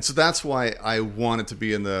 And so that's why I wanted to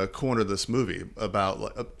be in the corner of this movie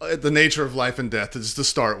about the nature of life and death, just to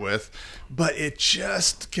start with. But it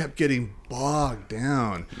just kept getting bogged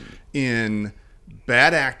down in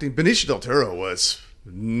bad acting. Benicio del Toro was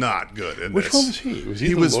not good in Which this. one was he? Was he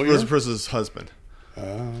the was lawyer? Rose Pris's husband.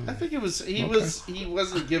 I think it was he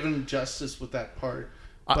wasn't given justice with that part.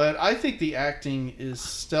 But I think the acting is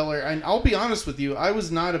stellar. And I'll be honest with you, I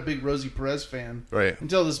was not a big Rosie Perez fan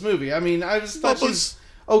until this movie. I mean, I thought she's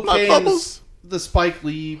okay in the Spike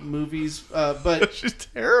Lee movies, but she's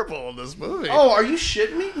terrible in this movie. Oh, are you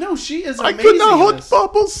shitting me? No, she is amazing. I could not hold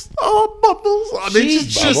Bubbles. Oh, Bubbles. I mean,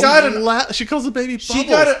 she calls the baby Bubbles. She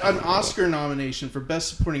got an Oscar nomination for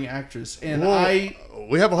Best Supporting Actress, and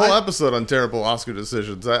we have a whole episode on terrible Oscar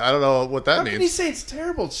decisions. I don't know what that means. How can you say it's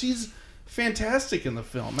terrible? She's fantastic in the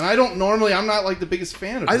film, and I'm not like the biggest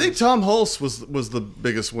fan of her. I think Tom Hulse was the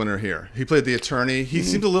biggest winner here. He played the attorney. He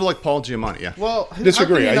seemed a little like Paul Giamatti. Yeah. Well,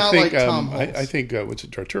 disagree. I think I think what's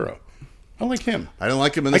it, Torturo? I like him. I don't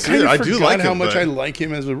like him in this either. I do like him. How much I like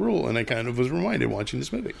him as a rule, and I kind of was reminded watching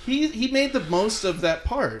this movie. He made the most of that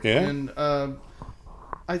part. Yeah. And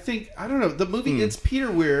I think the movie. It's Peter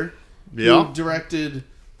Weir who directed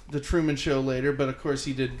The Truman Show later, but of course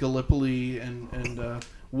he did Gallipoli and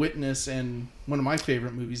Witness, and one of my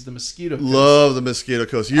favorite movies, The Mosquito Coast. Love The Mosquito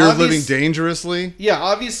Coast. You're Living Dangerously. Yeah,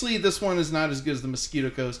 obviously this one is not as good as The Mosquito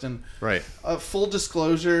Coast. And full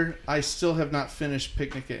disclosure, I still have not finished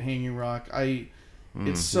Picnic at Hanging Rock. It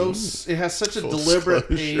has such a deliberate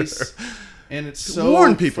pace, and it's so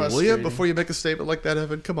warn people, will you, before you make a statement like that,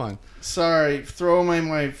 Evan? Come on. Sorry, throw away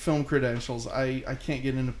my film credentials. I can't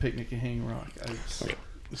get into Picnic at Hanging Rock.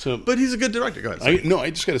 But he's a good director. Go ahead. I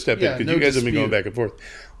just got to step in because you guys have been going back and forth.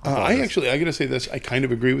 I got to say this. I kind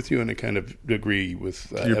of agree with you, and I kind of agree with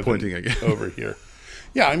you're Evan pointing again over here.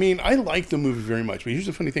 Yeah, I mean, I like the movie very much, but here's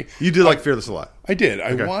the funny thing. You did like Fearless a lot. I did.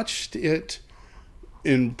 I watched it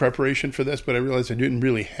in preparation for this, but I realized I didn't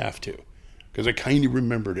really have to because I kind of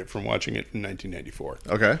remembered it from watching it in 1994.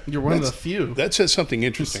 Okay. You're one of the few. That says something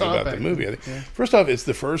interesting about the movie. I think. First off, it's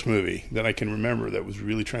the first movie that I can remember that was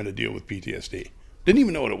really trying to deal with PTSD. Didn't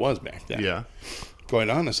even know what it was back then. Yeah. Quite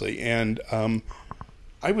honestly. And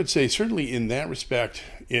I would say certainly in that respect,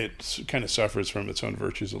 it kind of suffers from its own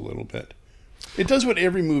virtues a little bit. It does what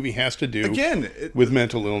every movie has to do with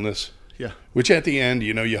mental illness. Yeah. Which at the end,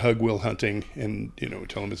 you hug Will Hunting and,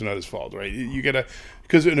 tell him it's not his fault, right? You got to,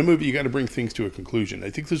 because in a movie, you got to bring things to a conclusion.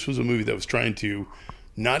 I think this was a movie that was trying to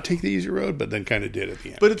not take the easy road, but then kind of did at the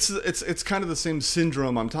end. But it's kind of the same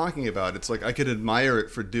syndrome I'm talking about. It's like I could admire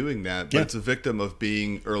it for doing that, but it's a victim of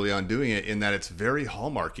being early on doing it in that it's very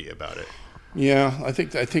Hallmarky about it. Yeah, I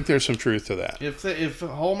think there's some truth to that. If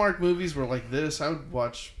Hallmark movies were like this, I would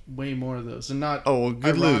watch way more of those, and not. Oh, well,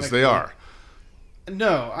 good news, they are.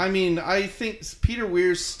 No, I mean, I think Peter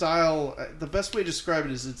Weir's style. The best way to describe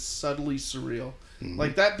it is it's subtly surreal. Mm-hmm.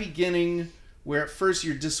 Like that beginning where at first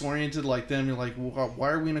you're disoriented, like them. You're like, why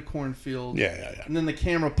are we in a cornfield? Yeah. And then the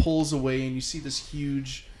camera pulls away, and you see this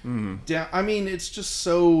huge. Down. I mean, it's just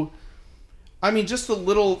so. I mean, just the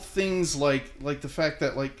little things like the fact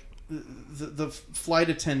that like. The flight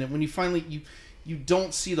attendant, when you finally you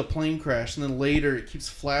don't see the plane crash, and then later it keeps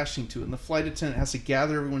flashing to it, and the flight attendant has to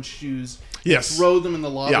gather everyone's shoes, and throw them in the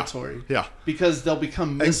lavatory, because they'll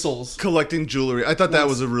become missiles. And collecting jewelry, I thought that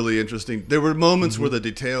was a really interesting. There were moments where the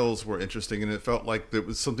details were interesting, and it felt like there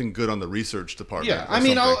was something good on the research department. Yeah, I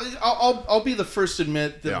mean, I'll be the first to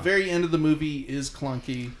admit the very end of the movie is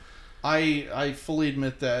clunky. I fully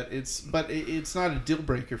admit that but it's not a deal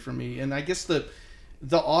breaker for me. And I guess the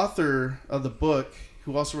author of the book,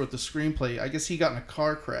 who also wrote the screenplay, I guess he got in a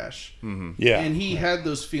car crash. Mm-hmm. Yeah, and he had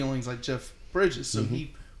those feelings like Jeff Bridges, so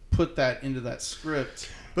he put that into that script.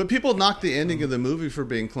 But people knocked the ending of the movie for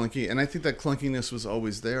being clunky, and I think that clunkiness was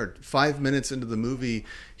always there. 5 minutes into the movie,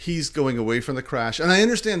 he's going away from the crash, and I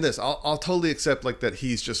understand this. I'll totally accept like that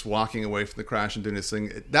he's just walking away from the crash and doing his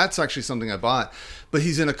thing. That's actually something I bought. But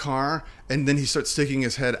he's in a car, and then he starts sticking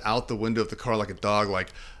his head out the window of the car like a dog,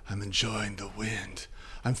 like, I'm enjoying the wind.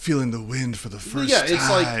 I'm feeling the wind for the first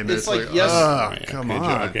time. It's like yes. Oh, come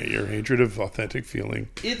on. Okay, your hatred of authentic feeling.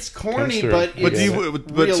 It's corny, but but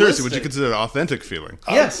seriously, would you consider it authentic feeling?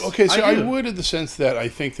 Yes. Okay, so I would, in the sense that I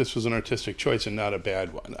think this was an artistic choice and not a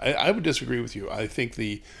bad one. I would disagree with you. I think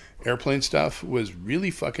the airplane stuff was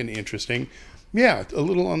really fucking interesting. Yeah, a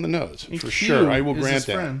little on the nose, for sure. I will grant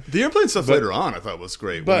that. The airplane stuff later on I thought was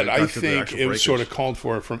great. But I think it was sort of called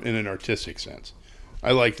for from in an artistic sense.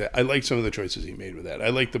 I like that. I like some of the choices he made with that. I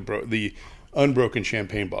like the unbroken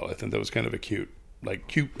champagne bottle. I think that was kind of a cute. I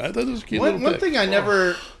thought it was a cute. One thing I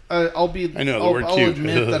never. I'll admit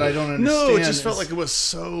that I don't understand. No, it just felt like it was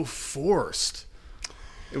so forced.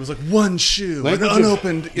 It was like one shoe, an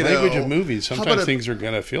unopened. Language of movies. Sometimes things are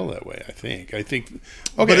gonna feel that way. I think. Okay,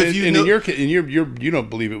 but if in your case, you don't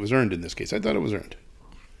believe it was earned in this case. I thought it was earned.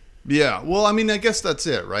 Yeah. Well, I mean, I guess that's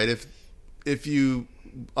it, right? If you.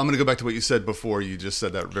 I'm going to go back to what you said before. You just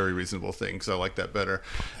said that very reasonable thing, because I like that better.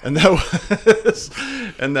 And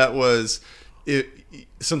that was it.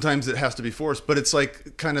 Sometimes it has to be forced, but it's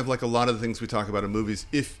like kind of like a lot of the things we talk about in movies.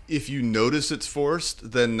 If you notice it's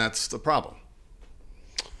forced, then that's the problem.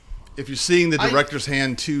 If you're seeing the director's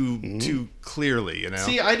hand too clearly,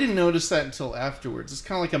 See, I didn't notice that until afterwards. It's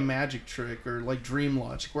kind of like a magic trick or like dream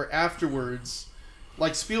logic, where afterwards.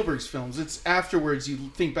 Like Spielberg's films, it's afterwards you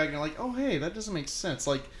think back and you're like, oh, hey, that doesn't make sense.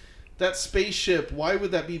 Like, that spaceship, why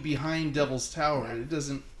would that be behind Devil's Tower? It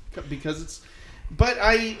doesn't, because it's... But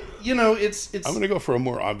it's... I'm going to go for a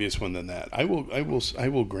more obvious one than that. I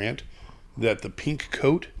will grant that the pink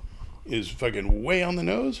coat is fucking way on the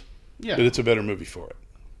nose, but it's a better movie for it.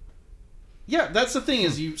 Yeah, that's the thing,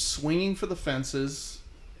 is you swinging for the fences,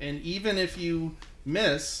 and even if you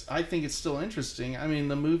miss, I think it's still interesting. I mean,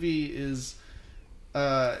 the movie is...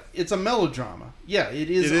 it's a melodrama. Yeah, it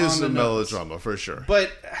is. It is a melodrama for sure. But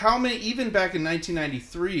how many? Even back in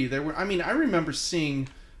 1993, there were. I mean, I remember seeing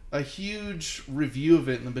a huge review of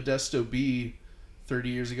it in the Modesto Bee 30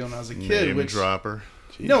 years ago when I was a kid. Name dropper.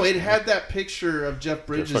 Jeez. No, it had that picture of Jeff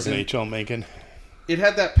Bridges. Fucking H.L. Mencken. It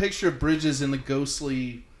had that picture of Bridges in the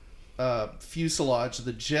ghostly fuselage of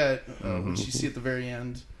the jet, which you see at the very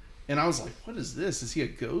end. And I was like, "What is this? Is he a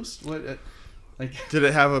ghost? What?" Did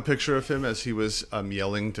it have a picture of him as he was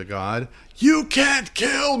yelling to God, "You can't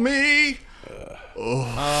kill me"?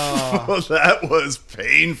 That was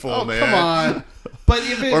painful, man. Come on. But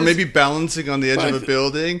or maybe balancing on the edge of a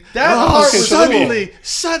building. Suddenly,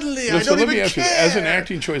 I don't even care. As an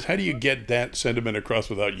acting choice, how do you get that sentiment across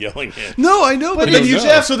without yelling it? No, I know, but then you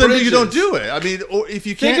don't do it. I mean, or if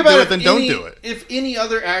you can't do it, then don't do it. If any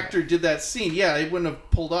other actor did that scene, it wouldn't have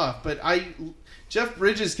pulled off. But Jeff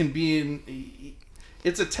Bridges can be in...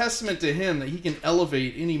 It's a testament to him that he can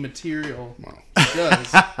elevate any material he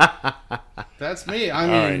does. That's me. I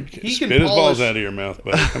mean, he can spit his balls out of your mouth,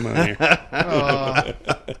 buddy. Come on here.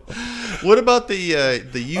 What about the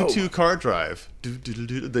U2 car drive?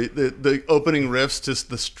 The opening riffs, just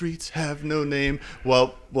the streets have no name,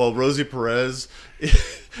 while Rosie Perez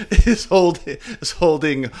is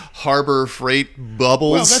holding Harbor Freight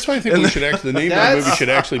Bubbles. Well, that's why I think the name of the movie should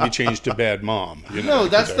actually be changed to Bad Mom. No,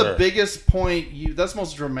 that's the biggest point. That's the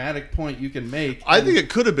most dramatic point you can make. I think it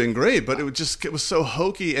could have been great, but it was so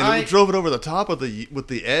hokey, and it drove it over the top with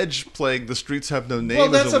the Edge playing "The Streets Have No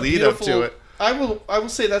Name" as a lead up to it. I will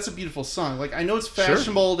say that's a beautiful song. Like, I know it's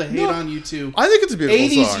fashionable to hate on U2. I think it's a beautiful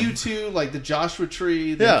song. 80s U2, like the Joshua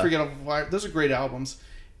Tree, the Unforgettable Fire. Those are great albums,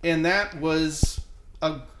 and that was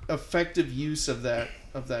a effective use of that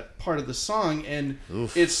part of the song. And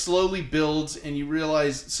it slowly builds, and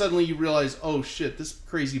suddenly you realize, oh shit, this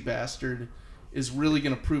crazy bastard is really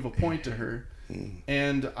going to prove a point to her.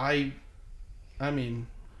 And I mean.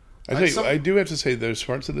 I do have to say there's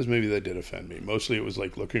parts of this movie that did offend me. Mostly it was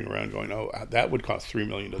like looking around going, oh, that would cost $3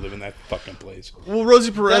 million to live in that fucking place. Well,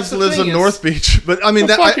 Rosie Perez lives in North Beach, but I mean,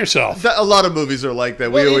 fuck yourself. A lot of movies are like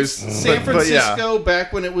that. Well, we always San Francisco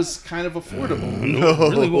back when it was kind of affordable. No,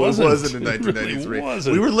 it really wasn't in 1993. Really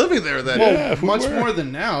wasn't. We were living there then. Well, much more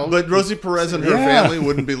than now. But Rosie Perez and her family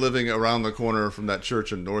wouldn't be living around the corner from that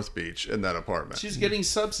church in North Beach in that apartment. She's getting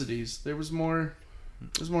subsidies. There was more.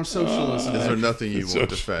 There's more socialism. Is there nothing you won't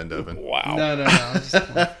defend, Evan? Wow. No.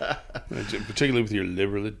 Particularly with your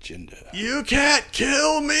liberal agenda. You can't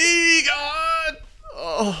kill me, God.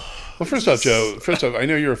 Oh. Well, first off, Joe. I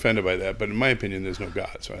know you're offended by that, but in my opinion, there's no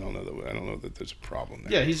God, so I don't know that there's a problem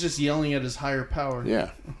there. Yeah, he's just yelling at his higher power.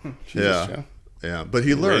 Yeah. Yeah, but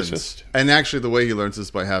he learns. Racist. And actually, the way he learns is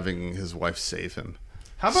by having his wife save him.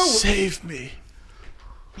 How about save me?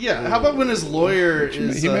 Yeah, how about when his lawyer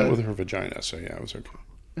is... He met with her vagina, so yeah, it was okay.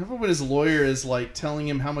 How about when his lawyer is like telling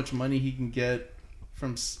him how much money he can get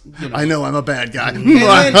from... I know, I'm a bad guy. And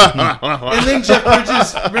then Jeff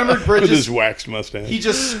Bridges... Remember Bridges? With his waxed mustache. He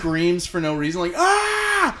just screams for no reason, like,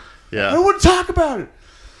 ah! Yeah. I don't want to talk about it.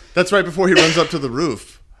 That's right before he runs up to the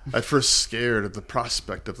roof. At first scared at the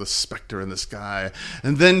prospect of the specter in the sky,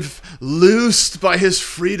 and then loosed by his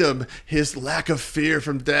freedom, his lack of fear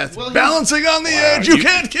from death, balancing on the edge. You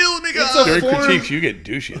can't kill me, God. During critiques, you get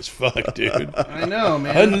douchey as fuck, dude. I know,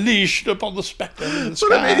 man. Unleashed upon the specter in the sky.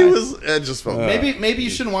 But I mean, it just felt maybe you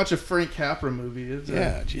shouldn't watch a Frank Capra movie.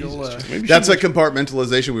 Jesus. That's a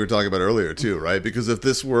compartmentalization we were talking about earlier too, right? Because if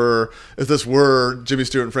this were Jimmy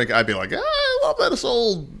Stewart and Frank, I'd be like, I love that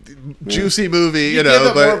old juicy movie, you know. Give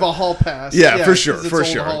it but more of a hall pass. Yeah, for sure,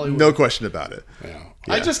 Hollywood. no question about it. Yeah.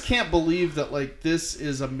 I just can't believe that like this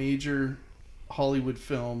is a major Hollywood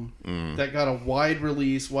film that got a wide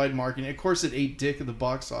release, wide marketing. Of course, it ate dick at the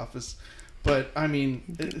box office, but I mean,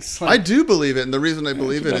 it's like, I do believe it, and the reason I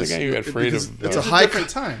believe it is it's a different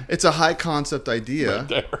time. It's a high concept idea, right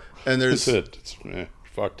there. And there's it's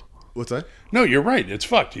fucked. What's that? No, you're right. It's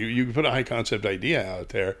fucked. You can put a high concept idea out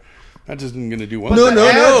there. That isn't going to do well.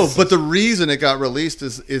 No. But the reason it got released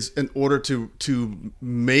is in order to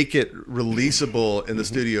make it releasable in the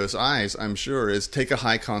studio's eyes, I'm sure, is take a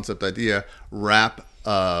high concept idea, wrap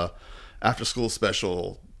after school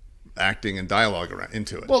special acting and dialogue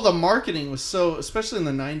into it. Well, the marketing was so, especially in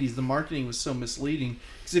the 90s, the marketing was so misleading.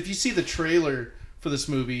 Because if you see the trailer for this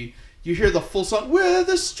movie, you hear the full song, "Where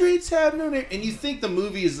the streets have no name," and you think the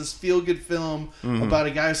movie is this feel-good film about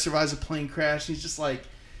a guy who survives a plane crash. And he's just like,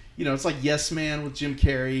 you know, it's like Yes Man with Jim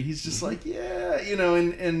Carrey. He's just like, yeah, you know,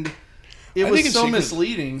 and it was so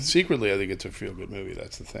misleading. Secretly, I think it's a feel-good movie.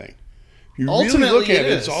 That's the thing. You ultimately really look at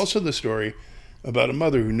it, it's also the story about a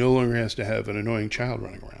mother who no longer has to have an annoying child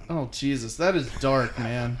running around. Oh, Jesus. That is dark,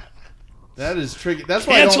 man. That is tricky. That's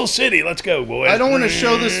why Cancel City. Let's go, boys. I don't want to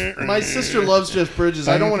show this. My sister loves Jeff Bridges.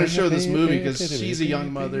 I don't want to show this movie because she's a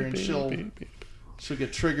young mother and she'll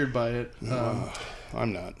get triggered by it.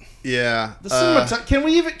 I'm not. Yeah. Can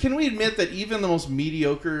we admit that even the most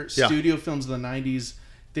mediocre studio films of the 90s,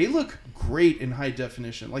 they look great in high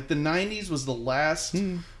definition. Like the 90s was the last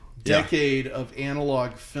decade of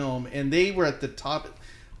analog film, and they were at the top.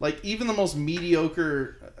 Like even the most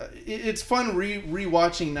mediocre, it's fun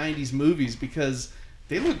rewatching 90s movies because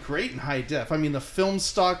they look great in high def. I mean, the film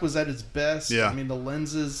stock was at its best. Yeah. I mean, the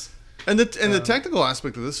lenses. And the technical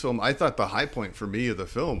aspect of this film, I thought the high point for me of the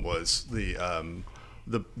film was the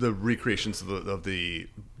recreations of the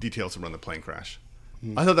details around the plane crash.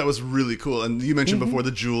 I thought that was really cool. And you mentioned before the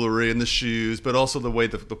jewelry and the shoes, but also the way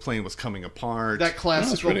the plane was coming apart. That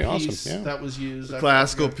classical piece awesome. that was used. The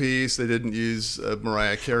classical piece. They didn't use a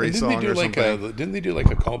Mariah Carey song or something. Didn't they do like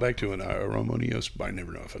a callback to an Romanios? I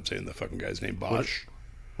never know if I'm saying the fucking guy's name. Bosch.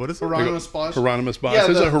 What is it? Hieronymus Bosch. Hieronymus Bosch. Yeah,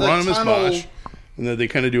 There's a Hieronymus Bosch. And then they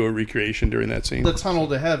kind of do a recreation during that scene. The tunnel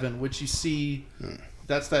to heaven, which you see,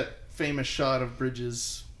 that's that famous shot of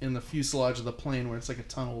Bridges in the fuselage of the plane where it's like a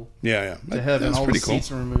tunnel to heaven. That's all pretty the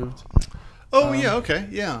seats are removed. Oh, yeah, okay,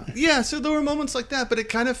 yeah. So there were moments like that, but it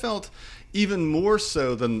kind of felt even more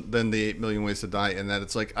so than the 8 Million Ways to Die in that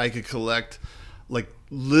it's like I could collect like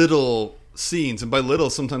little scenes, and by little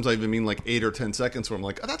sometimes I even mean like 8 or 10 seconds where I'm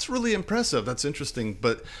like, oh, that's really impressive, that's interesting,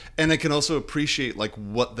 and I can also appreciate like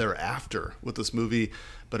what they're after with this movie,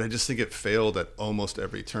 but I just think it failed at almost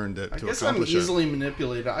every turn to accomplish it. I guess I'm easily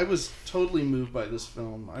manipulated. I was totally moved by this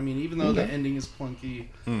film. I mean, even though the ending is clunky,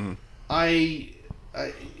 I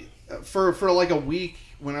for like a week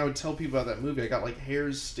when I would tell people about that movie, I got like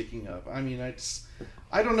hairs sticking up. I mean,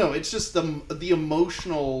 I don't know. It's just the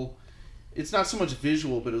emotional. It's not so much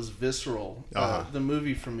visual, but it was visceral. The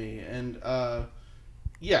movie for me, and I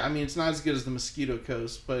mean, it's not as good as The Mosquito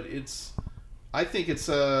Coast, but I think it's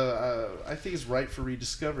ripe for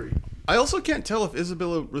rediscovery. I also can't tell if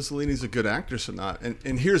Isabella Rossellini's a good actress or not,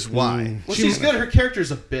 and here's why. Well, she's good. Her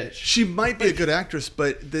character's a bitch. She might be a good actress,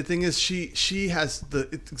 but the thing is, she has the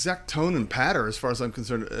exact tone and patter, as far as I'm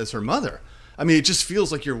concerned, as her mother. I mean, it just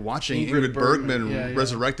feels like you're watching Ingrid Bergman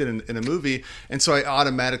resurrected in a movie, and so I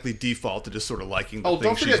automatically default to just sort of liking the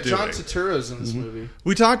things she's doing. Oh, don't forget John Turturro's in this movie.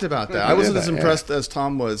 We talked about that. I wasn't as impressed as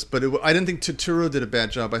Tom was, but I didn't think Turturro did a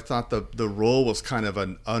bad job. I thought the role was kind of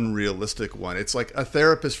an unrealistic one. It's like a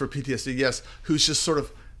therapist for PTSD, yes, who's just sort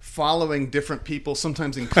of following different people,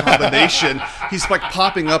 sometimes in combination. He's like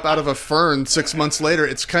popping up out of a fern 6 months later.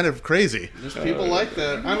 It's kind of crazy. There's people like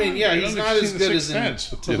that. I mean, yeah, he's not as good as in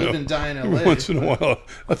To Live and Die in L.A. Once in a while,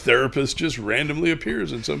 a therapist just randomly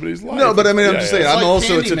appears in somebody's life. No, but I mean, I'm just saying, I'm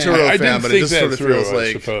also a Turturro fan, but it just sort of feels like...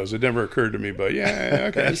 I suppose. It never occurred to me, but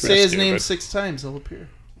okay. You say his name 6 times, he'll appear.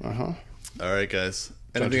 All right, guys.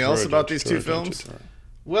 Anything else about these two films?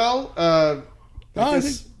 Well, I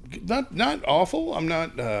think not awful. I'm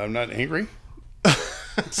not angry.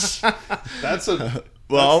 That's a...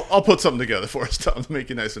 Well, I'll put something together for us, Tom, to make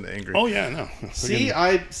you nice and angry. Oh yeah, no. See,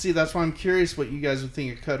 that's why I'm curious what you guys would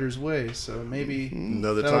think of Cutter's Way. So maybe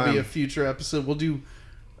that'll be a future episode. We'll do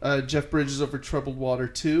Jeff Bridges Over Troubled Water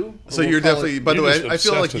 2. So you're definitely... By the way, I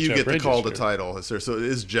feel like you get to call the title. So it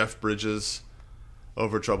is Jeff Bridges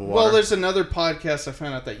Over Troubled Water. Well, there's another podcast I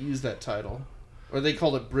found out that used that title. Or they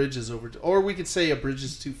called it Bridges Over... Or we could say A Bridge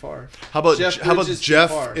Is Too Far. How about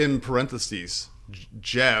Jeff in parentheses?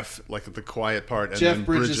 Jeff, like the quiet part, and Jeff then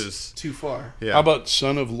Bridges Too Far. Yeah. How about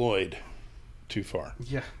Son of Lloyd? Too far.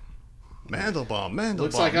 Yeah. Mandelbaum.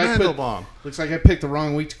 Looks like I picked the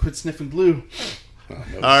wrong week to quit sniffing glue.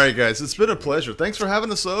 All right, guys, it's been a pleasure. Thanks for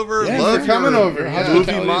having us over. Yeah, Love for coming over. Yeah.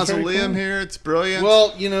 Movie mausoleum here. It's brilliant.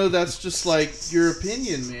 Well, that's just like your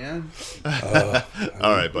opinion, man.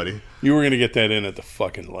 All right, buddy. You were going to get that in at the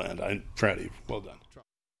fucking land. I'm proud of you. Well done.